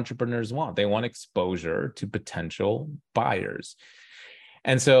do entrepreneurs want? They want exposure to potential buyers.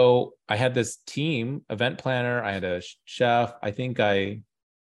 And so I had this team, event planner, I had a chef. And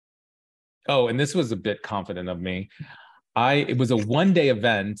this was a bit confident of me. It was a one-day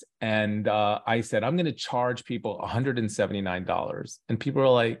event, and I said, I'm going to charge people $179. And people were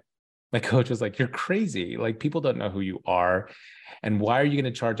like, my coach was like, you're crazy. Like, people don't know who you are. And why are you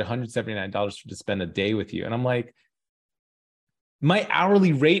going to charge $179 to spend a day with you? And I'm like, my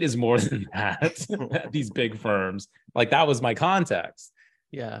hourly rate is more than that at these big firms. Like, that was my context.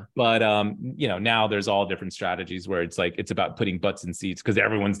 Yeah. But, now there's all different strategies where it's like, it's about putting butts in seats, because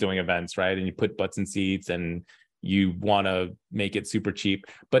everyone's doing events, right? And you put butts in seats, and you want to make it super cheap.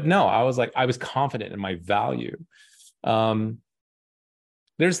 But no, I was confident in my value.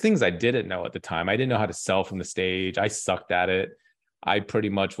 There's things I didn't know at the time. I didn't know how to sell from the stage. I sucked at it. I pretty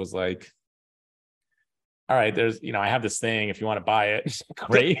much was like, all right, there's, I have this thing. If you want to buy it,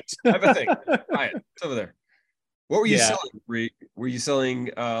 great. I have a thing. Buy it. It's over there. What were you Yeah. selling? Were you selling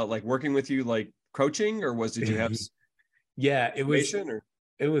like working with you, like coaching, or did you have Yeah, it was,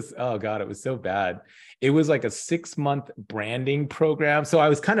 oh God, it was so bad. It was like a 6-month branding program. So I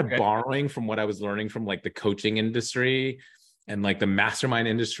was kind of borrowing from what I was learning from like the coaching industry and like the mastermind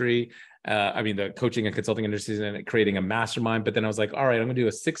industry. The coaching and consulting industries, and creating a mastermind. But then I was like, all right, I'm going to do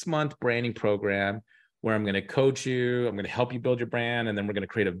a 6-month branding program where I'm going to coach you. I'm going to help you build your brand. And then we're going to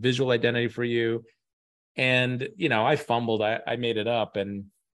create a visual identity for you. And, I fumbled, I made it up,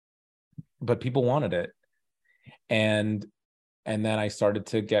 but people wanted it. And then I started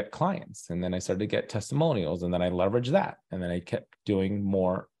to get clients, and then I started to get testimonials, and then I leveraged that. And then I kept doing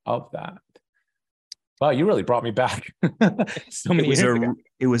more of that. Wow, you really brought me back. So many years ago.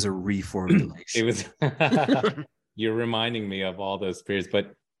 It was a reformulation. It was, you're reminding me of all those periods,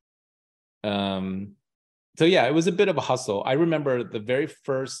 but, so yeah, it was a bit of a hustle. I remember the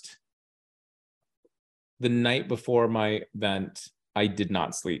night before my event, I did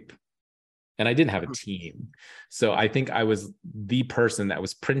not sleep. And I didn't have a team. So I think I was the person that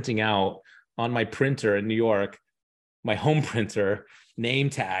was printing out on my printer in New York, my home printer,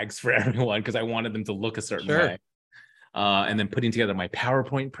 name tags for everyone because I wanted them to look a certain way. And then putting together my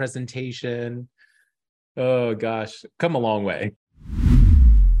PowerPoint presentation. Oh gosh, come a long way.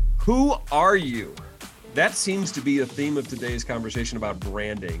 Who are you? That seems to be a theme of today's conversation about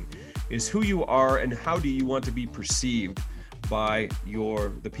branding, is who you are and how do you want to be perceived by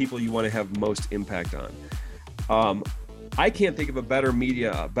the people you want to have most impact on. I can't think of a better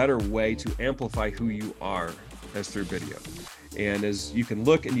way to amplify who you are as through video. And as you can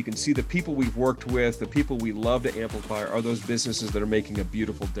look and you can see, the people we've worked with, the people we love to amplify are those businesses that are making a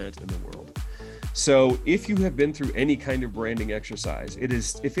beautiful dent in the world. So if you have been through any kind of branding exercise,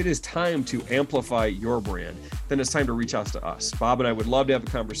 if it is time to amplify your brand, then it's time to reach out to us. Bob and I would love to have a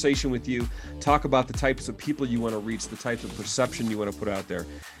conversation with you, talk about the types of people you want to reach, the types of perception you want to put out there.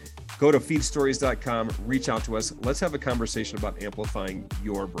 Go to feedstories.com, reach out to us. Let's have a conversation about amplifying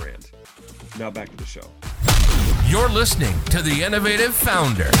your brand. Now back to the show. You're listening to The Innovative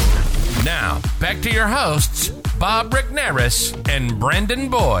Founder. Now, back to your hosts, Bob Rigneris and Brendan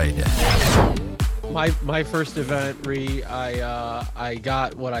Boyd. My first event, I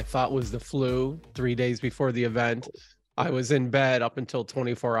got what I thought was the flu 3 days before the event. I was in bed up until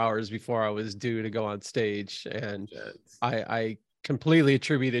 24 hours before I was due to go on stage, and I completely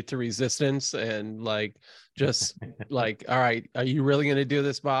attribute it to resistance and just all right, are you really going to do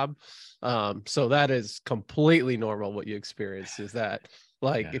this, Bob? So that is completely normal. What you experience is that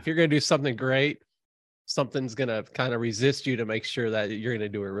if you're going to do something great, something's going to kind of resist you to make sure that you're going to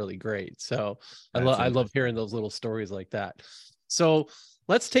do it really great. So I love hearing those little stories like that. So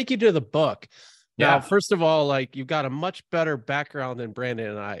let's take you to the book. Now, first of all, you've got a much better background than Brandon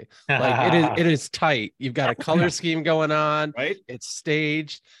and I. It is tight. You've got a color scheme going on. Right. It's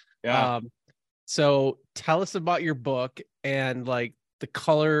staged. Yeah. So tell us about your book, and the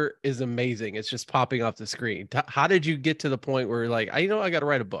color is amazing. It's just popping off the screen. How did you get to the point where I got to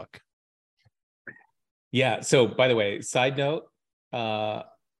write a book? Yeah. So by the way, side note,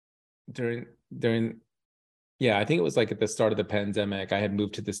 during I think it was at the start of the pandemic, I had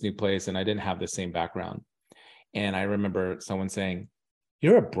moved to this new place and I didn't have the same background. And I remember someone saying,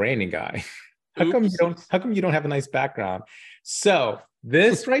 "You're a branding guy. How come you don't have a nice background?" So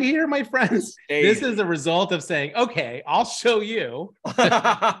this right here, my friends, this is a result of saying, okay, I'll show you.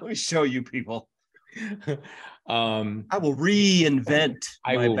 Let me show you people. I will reinvent.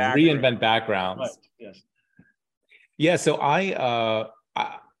 Reinvent backgrounds. Right. Yes. Yeah. So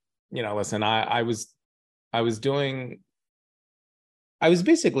listen, I was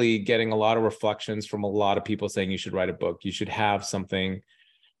basically getting a lot of reflections from a lot of people saying you should write a book, you should have something,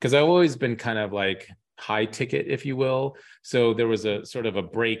 because I've always been kind of high ticket, if you will. So there was a sort of a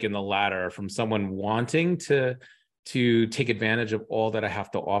break in the ladder from someone wanting to take advantage of all that I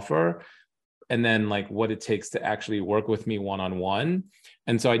have to offer, and then what it takes to actually work with me one-on-one.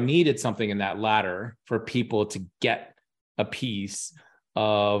 And so I needed something in that ladder for people to get a piece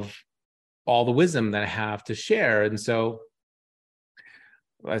of all the wisdom that I have to share. And so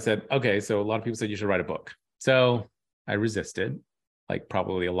I said, okay, so a lot of people said you should write a book. So I resisted,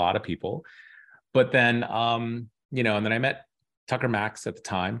 probably a lot of people. But then, and then I met Tucker Max at the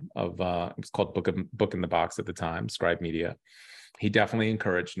time of, it was called Book in the Box at the time, Scribe Media. He definitely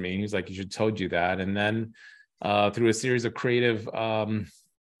encouraged me. He was like, you should told you that. And then through a series of creative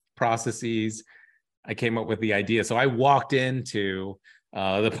processes, I came up with the idea. So I walked into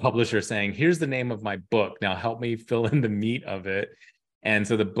the publisher saying, here's the name of my book. Now help me fill in the meat of it. And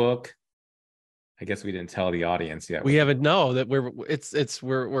so the book, I guess we didn't tell the audience yet. We haven't know that we're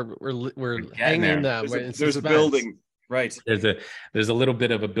hanging that. There's a building, right? There's a little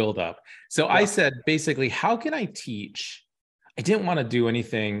bit of a buildup. So I said, basically, how can I teach? I didn't want to do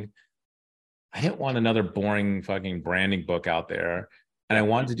anything. I didn't want another boring fucking branding book out there. And I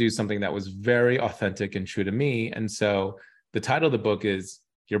wanted to do something that was very authentic and true to me. And so the title of the book is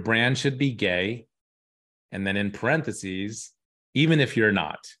Your Brand Should Be Gay. And then in parentheses, even if you're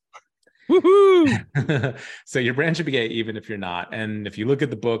not. Woohoo! So your brand should be gay, even if you're not. And if you look at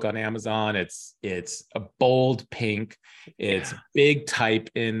the book on Amazon, it's a bold pink. It's big type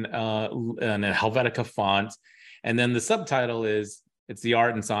in a Helvetica font. And then the subtitle is, it's the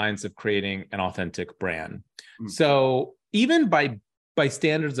art and science of creating an authentic brand. So even by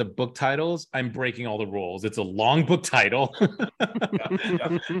standards of book titles, I'm breaking all the rules. It's a long book title.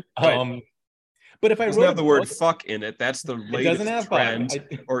 Right. But if I doesn't have the word "fuck" in it, that's the latest trend.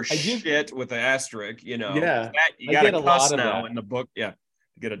 Or shit with an asterisk, you know. Yeah, you got to cuss now in the book. Yeah, to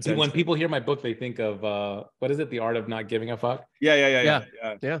get attention. When people hear my book, they think of what is it? The Art of Not Giving a Fuck. Yeah.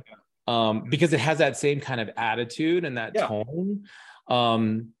 Because it has that same kind of attitude and that tone.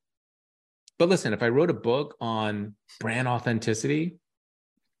 But listen, if I wrote a book on brand authenticity,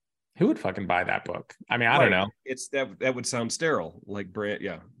 who would fucking buy that book? I mean, I don't know. It's that would sound sterile, like brand.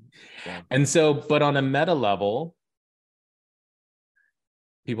 Yeah. And so, but on a meta level,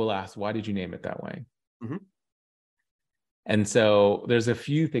 people ask, why did you name it that way? Mm-hmm. And so there's a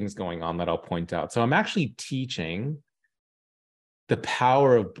few things going on that I'll point out. So I'm actually teaching the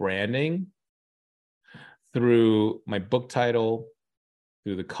power of branding through my book title,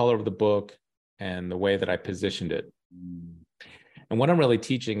 through the color of the book, and the way that I positioned it. And what I'm really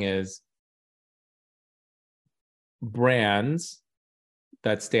teaching is brands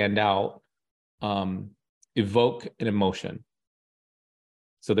that stand out evoke an emotion.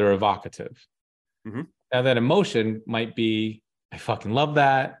 So they're evocative. Mm-hmm. Now that emotion might be, I fucking love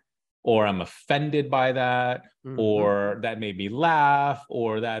that, or I'm offended by that, or that made me laugh,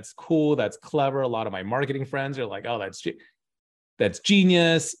 or that's cool, that's clever. A lot of my marketing friends are like, oh, that's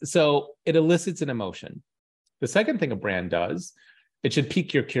genius. So it elicits an emotion. The second thing a brand does, it should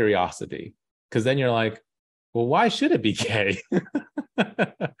pique your curiosity, because then you're like, well, why should it be gay?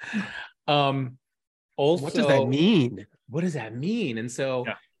 Also, what does that mean? What does that mean? And so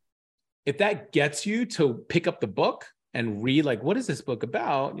if that gets you to pick up the book and read, like, what is this book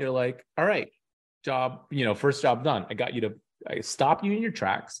about? You're like, all right, first job done. I stop you in your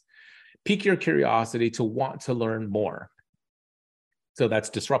tracks, pique your curiosity to want to learn more. So that's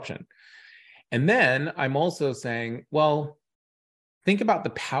disruption. And then I'm also saying, well, think about the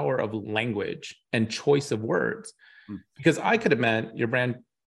power of language and choice of words, because I could have meant your brand,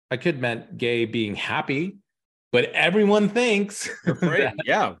 I could have meant gay being happy, but everyone thinks that,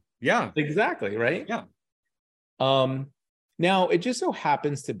 yeah, exactly, right? Yeah. Now it just so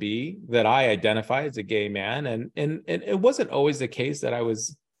happens to be that I identify as a gay man, and it wasn't always the case that I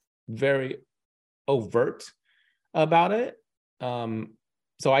was very overt about it.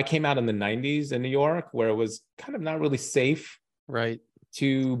 So I came out in the 90s in New York, where it was kind of not really safe, right,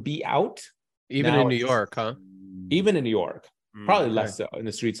 to be out. Even in New York, huh? Even in New York, probably less so in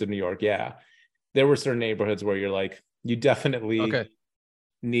the streets of New York. Yeah, there were certain neighborhoods where you're like, you definitely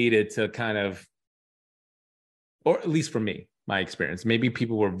needed to kind of, or at least for me, my experience, maybe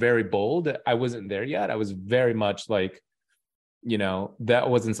people were very bold. I wasn't there yet. I was very much like, that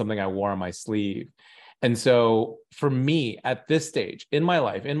wasn't something I wore on my sleeve. And so for me, at this stage in my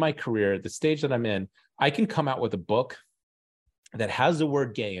life, in my career, the stage that I'm in, I can come out with a book that has the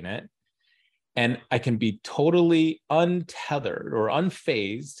word gay in it, and I can be totally untethered or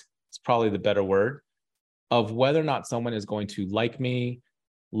unfazed, it's probably the better word, of whether or not someone is going to like me,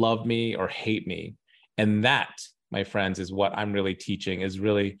 love me, or hate me. And that, my friends, is what I'm really teaching, is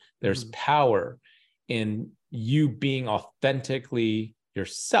really there's power in you being authentically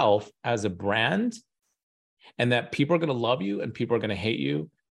yourself as a brand, and that people are going to love you and people are going to hate you.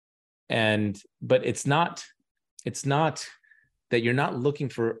 But it's not that you're not looking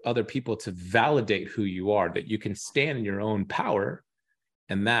for other people to validate who you are, that you can stand in your own power.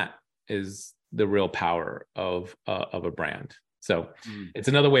 And that is the real power of a brand. So it's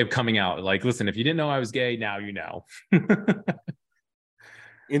another way of coming out. Like, listen, if you didn't know I was gay, now you know.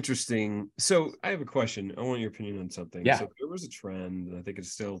 Interesting. So I have a question. I want your opinion on something. Yeah. So there was a trend, and I think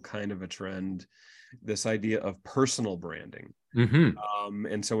it's still kind of a trend, this idea of personal branding.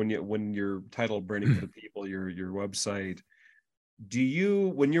 And so when you're titled Branding for the People, your website, do you,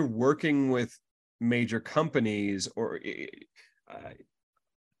 when you're working with major companies, or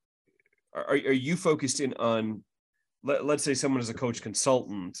are you focused in on, let's say someone is a coach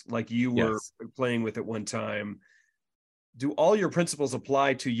consultant, like you were playing with at one time, do all your principles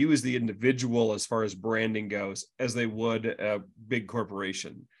apply to you as the individual as far as branding goes as they would a big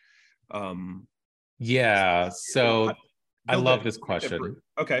corporation? Yeah. So I love this question.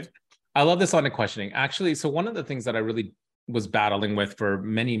 Okay. I love this line of questioning. Actually, so one of the things that I really was battling with for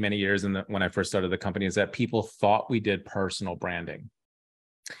many, many years when I first started the company is that people thought we did personal branding.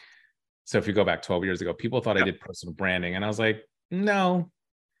 So if you go back 12 years ago, people thought I did personal branding. And I was like, no,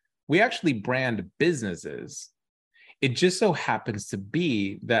 we actually brand businesses. It just so happens to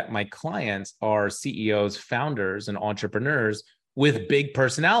be that my clients are CEOs, founders, and entrepreneurs with big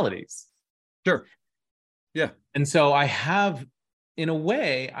personalities. Sure. Yeah. And so I have, in a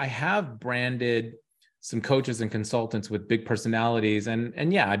way, I have branded some coaches and consultants with big personalities.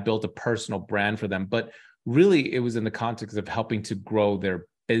 And yeah, I built a personal brand for them. But really, it was in the context of helping to grow their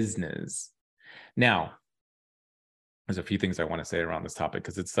business. Now, there's a few things I want to say around this topic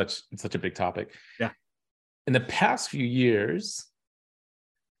because it's such a big topic. Yeah. In the past few years,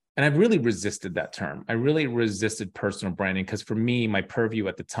 and I've really resisted that term. I really resisted personal branding because for me, my purview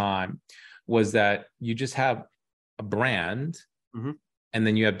at the time was that you just have a brand and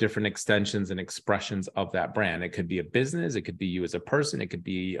then you have different extensions and expressions of that brand. It could be a business, it could be you as a person, it could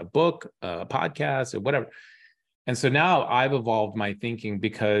be a book, a podcast, or whatever. And so now I've evolved my thinking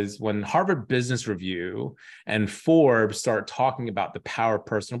because when Harvard Business Review and Forbes start talking about the power of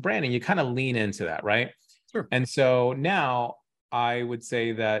personal branding, you kind of lean into that, right? Sure. And so now I would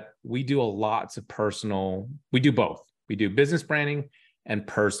say that we do we do both. We do business branding and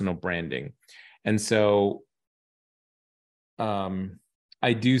personal branding. And so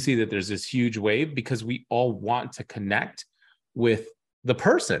I do see that there's this huge wave because we all want to connect with the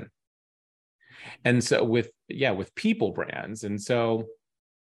person. And so with people brands. And so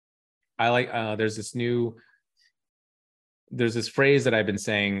I like, there's this phrase that I've been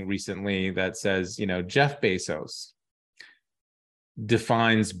saying recently that says, Jeff Bezos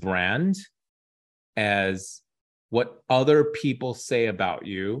defines brand as what other people say about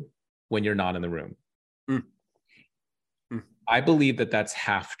you when you're not in the room. I believe that that's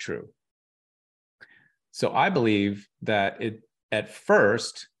half true. So I believe that at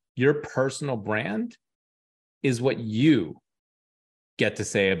first, your personal brand is what you get to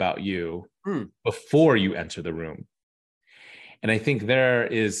say about you before you enter the room. And I think there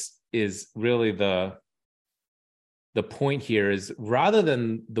is really the point here is rather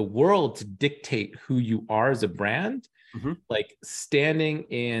than the world to dictate who you are as a brand, like standing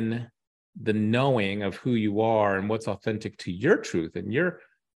in the knowing of who you are and what's authentic to your truth and your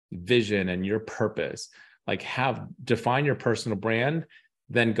vision and your purpose, like define your personal brand,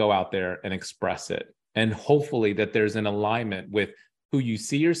 then go out there and express it. And hopefully that there's an alignment with who you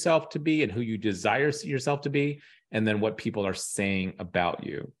see yourself to be and who you desire yourself to be, and then what people are saying about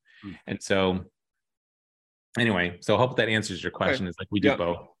you. And so anyway, so I hope that answers your question. It's like we do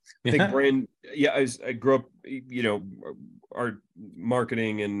both. I think brand, I grew up, our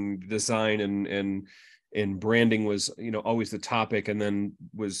marketing and design and branding was, always the topic, and then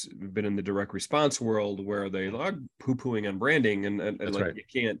been in the direct response world where they are poo-pooing on branding and like right. You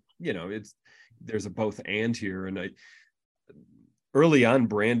can't, there's a both and here. And early on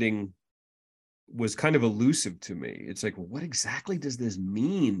branding was kind of elusive to me. It's like, what exactly does this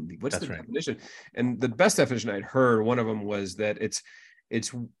mean? What's the definition? And the best definition I'd heard, one of them was that it's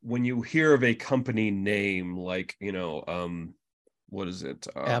when you hear of a company name, like, what is it?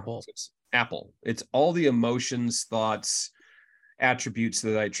 Apple. Apple. It's all the emotions, thoughts, attributes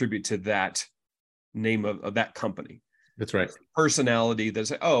that I attribute to that name of that company. That's right. Personality.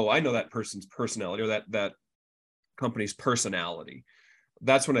 That's, oh, I know that person's personality, or that company's personality.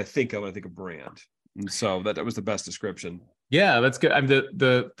 That's when I think of brand. And so that was the best description. Yeah, that's good.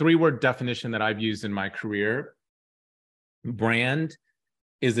 The 3-word definition that I've used in my career, brand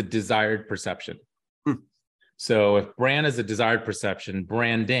is a desired perception. So if brand is a desired perception,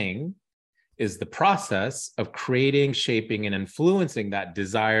 branding is the process of creating, shaping, and influencing that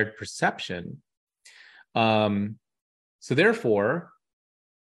desired perception. So therefore,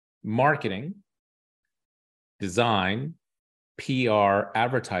 marketing, design, PR,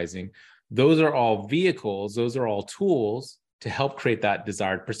 advertising, those are all vehicles, those are all tools to help create that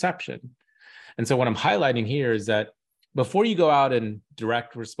desired perception. And so what I'm highlighting here is that before you go out and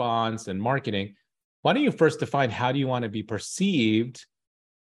direct response and marketing, why don't you first define how do you want to be perceived,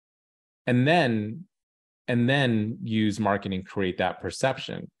 and then use marketing to create that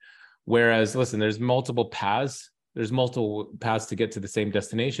perception. Whereas, listen, there's multiple paths to get to the same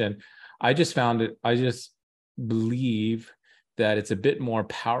destination. I just believe that it's a bit more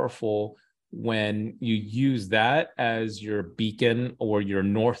powerful when you use that as your beacon or your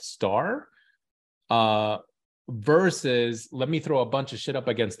North Star, versus let me throw a bunch of shit up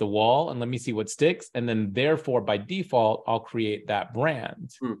against the wall and let me see what sticks. And then therefore, by default, I'll create that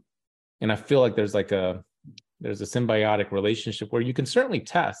brand. And I feel like there's a symbiotic relationship where you can certainly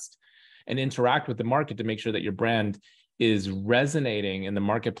test and interact with the market to make sure that your brand is resonating in the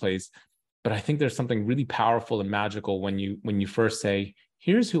marketplace. But I think there's something really powerful and magical when you first say,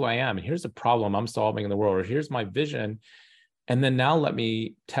 here's who I am, and here's the problem I'm solving in the world, or here's my vision. And then now let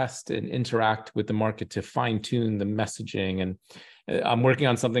me test and interact with the market to fine tune the messaging. And I'm working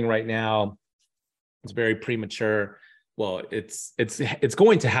on something right now. It's very premature. Well, it's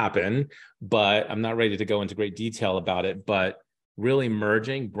going to happen, but I'm not ready to go into great detail about it. But really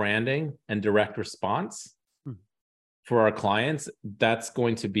merging branding and direct response for our clients, that's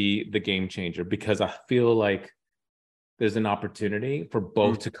going to be the game changer, because I feel like there's an opportunity for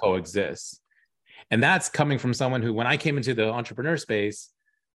both to coexist. And that's coming from someone who, when I came into the entrepreneur space,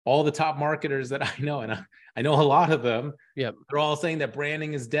 all the top marketers that I know, and I know a lot of them, they're all saying that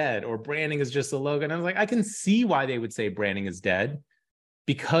branding is dead or branding is just a logo. And I was like, I can see why they would say branding is dead,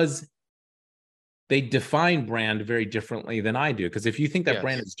 because they define brand very differently than I do. Because if you think that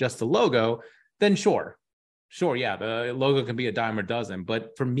brand is just a logo, then sure, yeah, the logo can be a dime a dozen.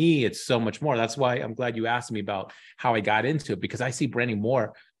 But for me, it's so much more. That's why I'm glad you asked me about how I got into it, because I see branding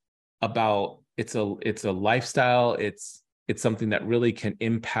more about it's a lifestyle. It's something that really can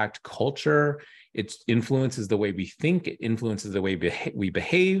impact culture. It influences the way we think. It influences the way we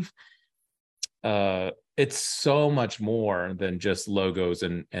behave. It's so much more than just logos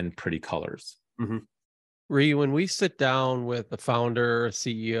and pretty colors. Mm-hmm. Ree, when we sit down with the founder,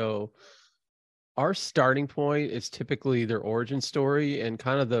 CEO, our starting point is typically their origin story, and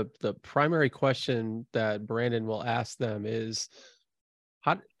kind of the primary question that Brandon will ask them is,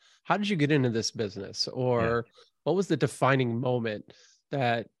 how did you get into this business? Or what was the defining moment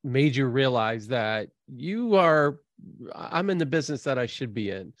that made you realize that I'm in the business that I should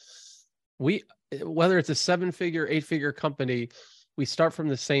be in? Whether it's a 7-figure, 8-figure company, we start from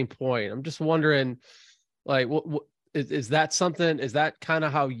the same point. I'm just wondering, like, what is that something? Is that kind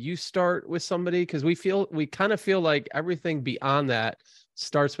of how you start with somebody? Because we kind of feel like everything beyond that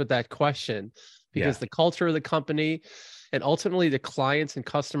starts with that question, because the culture of the company and ultimately the clients and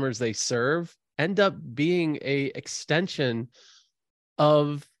customers they serve end up being a extension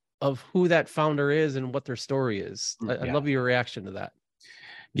of who that founder is and what their story is. I'd love your reaction to that.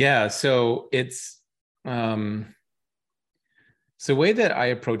 Yeah. So it's, so the way that I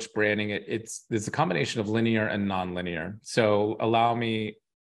approach branding, it's a combination of linear and non-linear. So allow me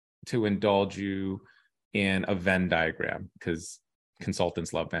to indulge you in a Venn diagram, because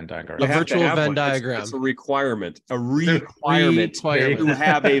consultants love Venn diagrams. A virtual Venn diagram. It's a requirement. A requirement to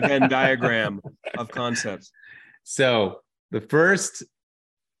have a Venn diagram of concepts. So the first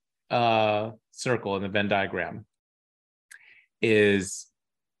circle in the Venn diagram is,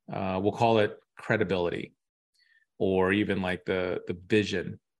 we'll call it credibility, or even like the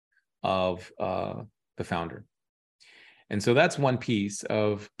vision of the founder. And so that's one piece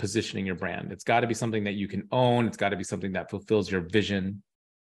of positioning your brand. It's got to be something that you can own. It's got to be something that fulfills your vision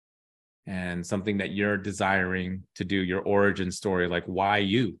and something that you're desiring to do, your origin story, like why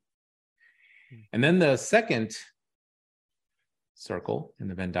you. And then the second circle in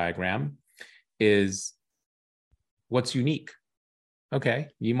the Venn diagram is what's unique. Okay,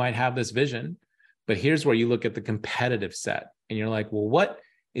 you might have this vision, but here's where you look at the competitive set and you're like, well, what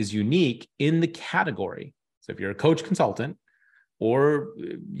is unique in the category? So if you're a coach consultant, or,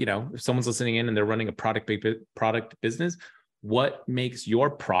 if someone's listening in and they're running a product business, what makes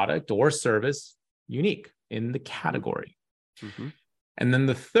your product or service unique in the category? Mm-hmm. And then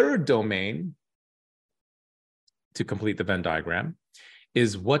the third domain to complete the Venn diagram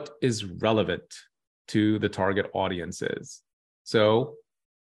is what is relevant to the target audiences. So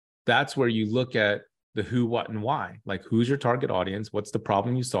that's where you look at the who, what, and why. Like, who's your target audience? What's the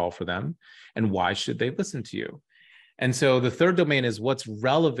problem you solve for them? And why should they listen to you? And so the third domain is what's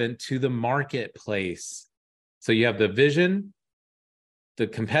relevant to the marketplace. So you have the vision, the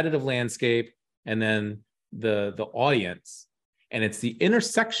competitive landscape, and then the audience. And it's the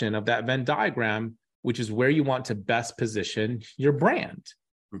intersection of that Venn diagram, which is where you want to best position your brand.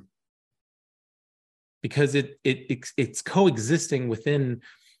 because it's coexisting within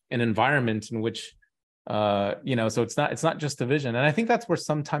an environment in which, so it's not just the vision. And I think that's where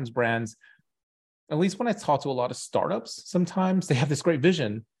sometimes brands, at least when I talk to a lot of startups, sometimes they have this great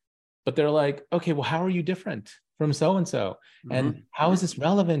vision, but they're like, okay, well, how are you different from so-and-so? And how is this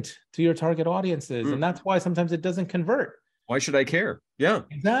relevant to your target audiences? And that's why sometimes it doesn't convert. Why should I care? Yeah,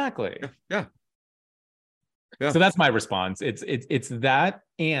 exactly. Yeah. So that's my response. It's that,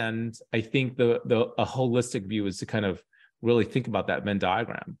 and I think a holistic view is to kind of really think about that Venn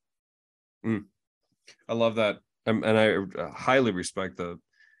diagram. I love that, and I highly respect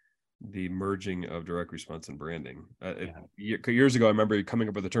the merging of direct response and branding. Years ago, I remember coming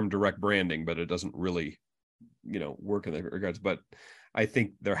up with the term direct branding, but it doesn't really, work in that regards. But I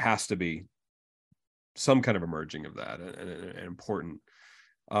think there has to be some kind of a merging of that, and important.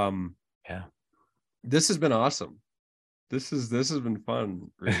 This has been awesome. This has been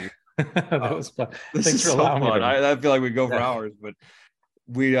fun. Really. That was fun. Thanks for allowing me. I feel like we go for hours, but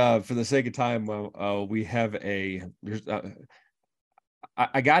we, for the sake of time, we have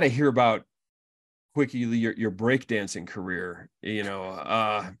I got to hear about quickly your breakdancing career,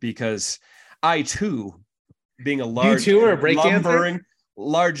 because I too, being a large,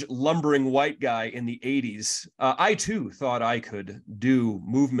 lumbering white guy in the 80s, I too thought I could do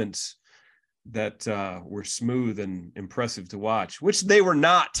movements that were smooth and impressive to watch, which they were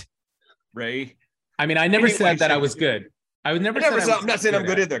not, Ray. I mean, I never said that I was good. I'm not saying I'm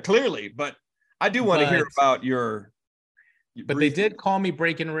good either, clearly, but I do want to hear about your. But they did call me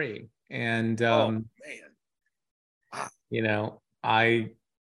Breakin' Ree, and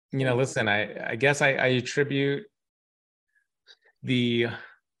listen, I guess I attribute the,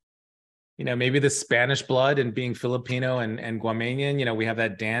 maybe the Spanish blood and being Filipino and Guamanian. We have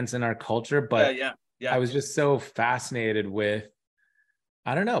that dance in our culture, but yeah. I was just so fascinated with,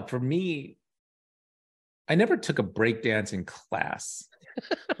 I don't know, for me, I never took a breakdancing class.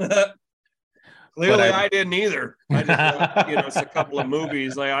 Clearly, I didn't either. I just, it's a couple of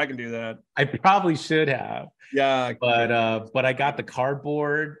movies. Like, I can do that. I probably should have. Yeah. But I got the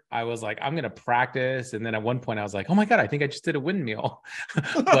cardboard. I was like, I'm going to practice. And then at one point I was like, oh my God, I think I just did a windmill.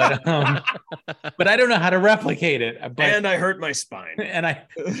 but I don't know how to replicate it. And I hurt my spine. And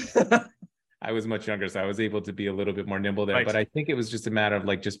I was much younger, so I was able to be a little bit more nimble there. Right. But I think it was just a matter of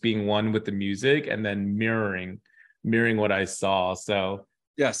like just being one with the music and then mirroring what I saw. So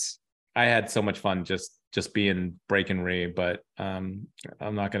yes, I had so much fun just being Breakin' Ree, but I'm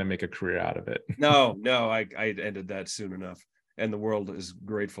not going to make a career out of it. No, I ended that soon enough, and the world is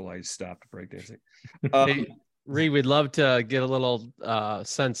grateful I stopped breakdancing. Hey, Ree, we'd love to get a little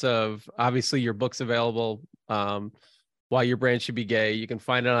sense of, obviously your book's available. Why Your Brand Should Be Gay. You can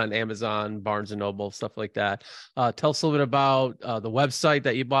find it on Amazon, Barnes and Noble, stuff like that. Tell us a little bit about the website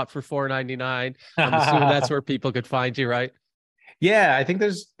that you bought for $4.99. I'm assuming that's where people could find you, right? Yeah, I think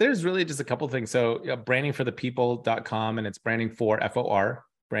there's really just a couple of things. So brandingforthepeople.com, and it's branding for FOR.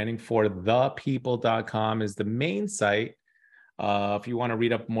 Brandingforthepeople.com is the main site. If you want to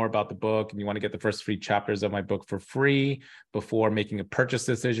read up more about the book and you want to get the first 3 chapters of my book for free before making a purchase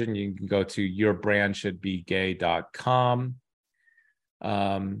decision, you can go to yourbrandshouldbegay.com.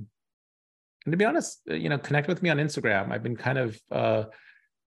 And to be honest, connect with me on Instagram. I've been kind of, I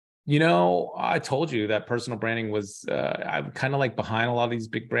told you that personal branding was, I'm kind of like behind a lot of these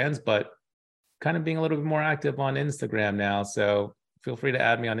big brands, but kind of being a little bit more active on Instagram now. So feel free to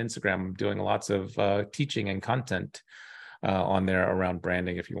add me on Instagram. I'm doing lots of teaching and content on there around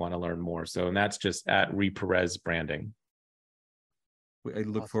branding if you want to learn more. So, and that's just at Perez Branding. I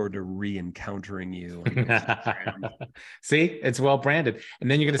look forward to re-encountering you. See, it's well branded. And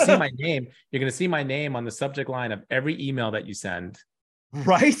then you're going to see my name. You're going to see my name on the subject line of every email that you send.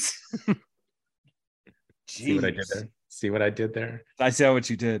 Right? See what I did there? See what I did there? I saw what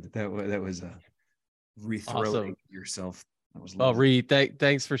you did. That was rethrowing yourself. Well, Reed,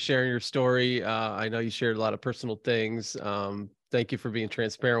 thanks for sharing your story. I know you shared a lot of personal things. Thank you for being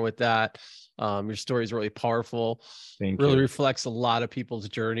transparent with that. Your story is really powerful. Really reflects a lot of people's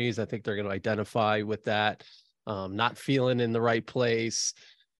journeys. I think they're going to identify with that. Not feeling in the right place,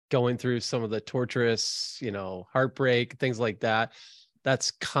 going through some of the torturous, heartbreak, things like that.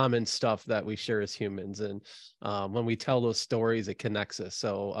 That's common stuff that we share as humans. And when we tell those stories, it connects us.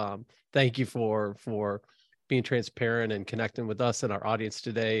 So thank you for being transparent and connecting with us and our audience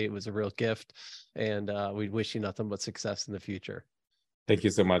today. It was a real gift, and we wish you nothing but success in the future. Thank you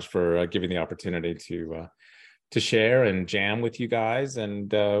so much for giving the opportunity to share and jam with you guys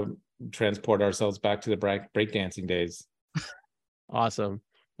and transport ourselves back to the breakdancing days. Awesome.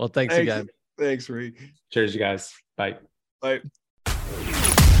 Well, thanks again. Thanks, Ree. Cheers, you guys. Bye. Bye.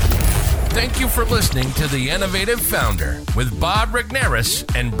 Thank you for listening to The Innovative Founder with Bob Rigneris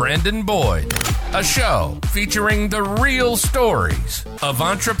and Brandon Boyd, a show featuring the real stories of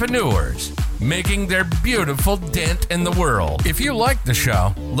entrepreneurs making their beautiful dent in the world. If you like the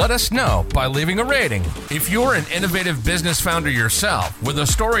show, let us know by leaving a rating. If you're an innovative business founder yourself with a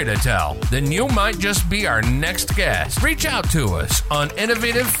story to tell, then you might just be our next guest. Reach out to us on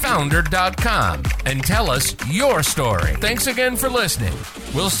innovativefounder.com and tell us your story. Thanks again for listening.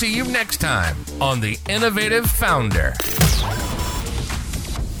 We'll see you next time on The Innovative Founder.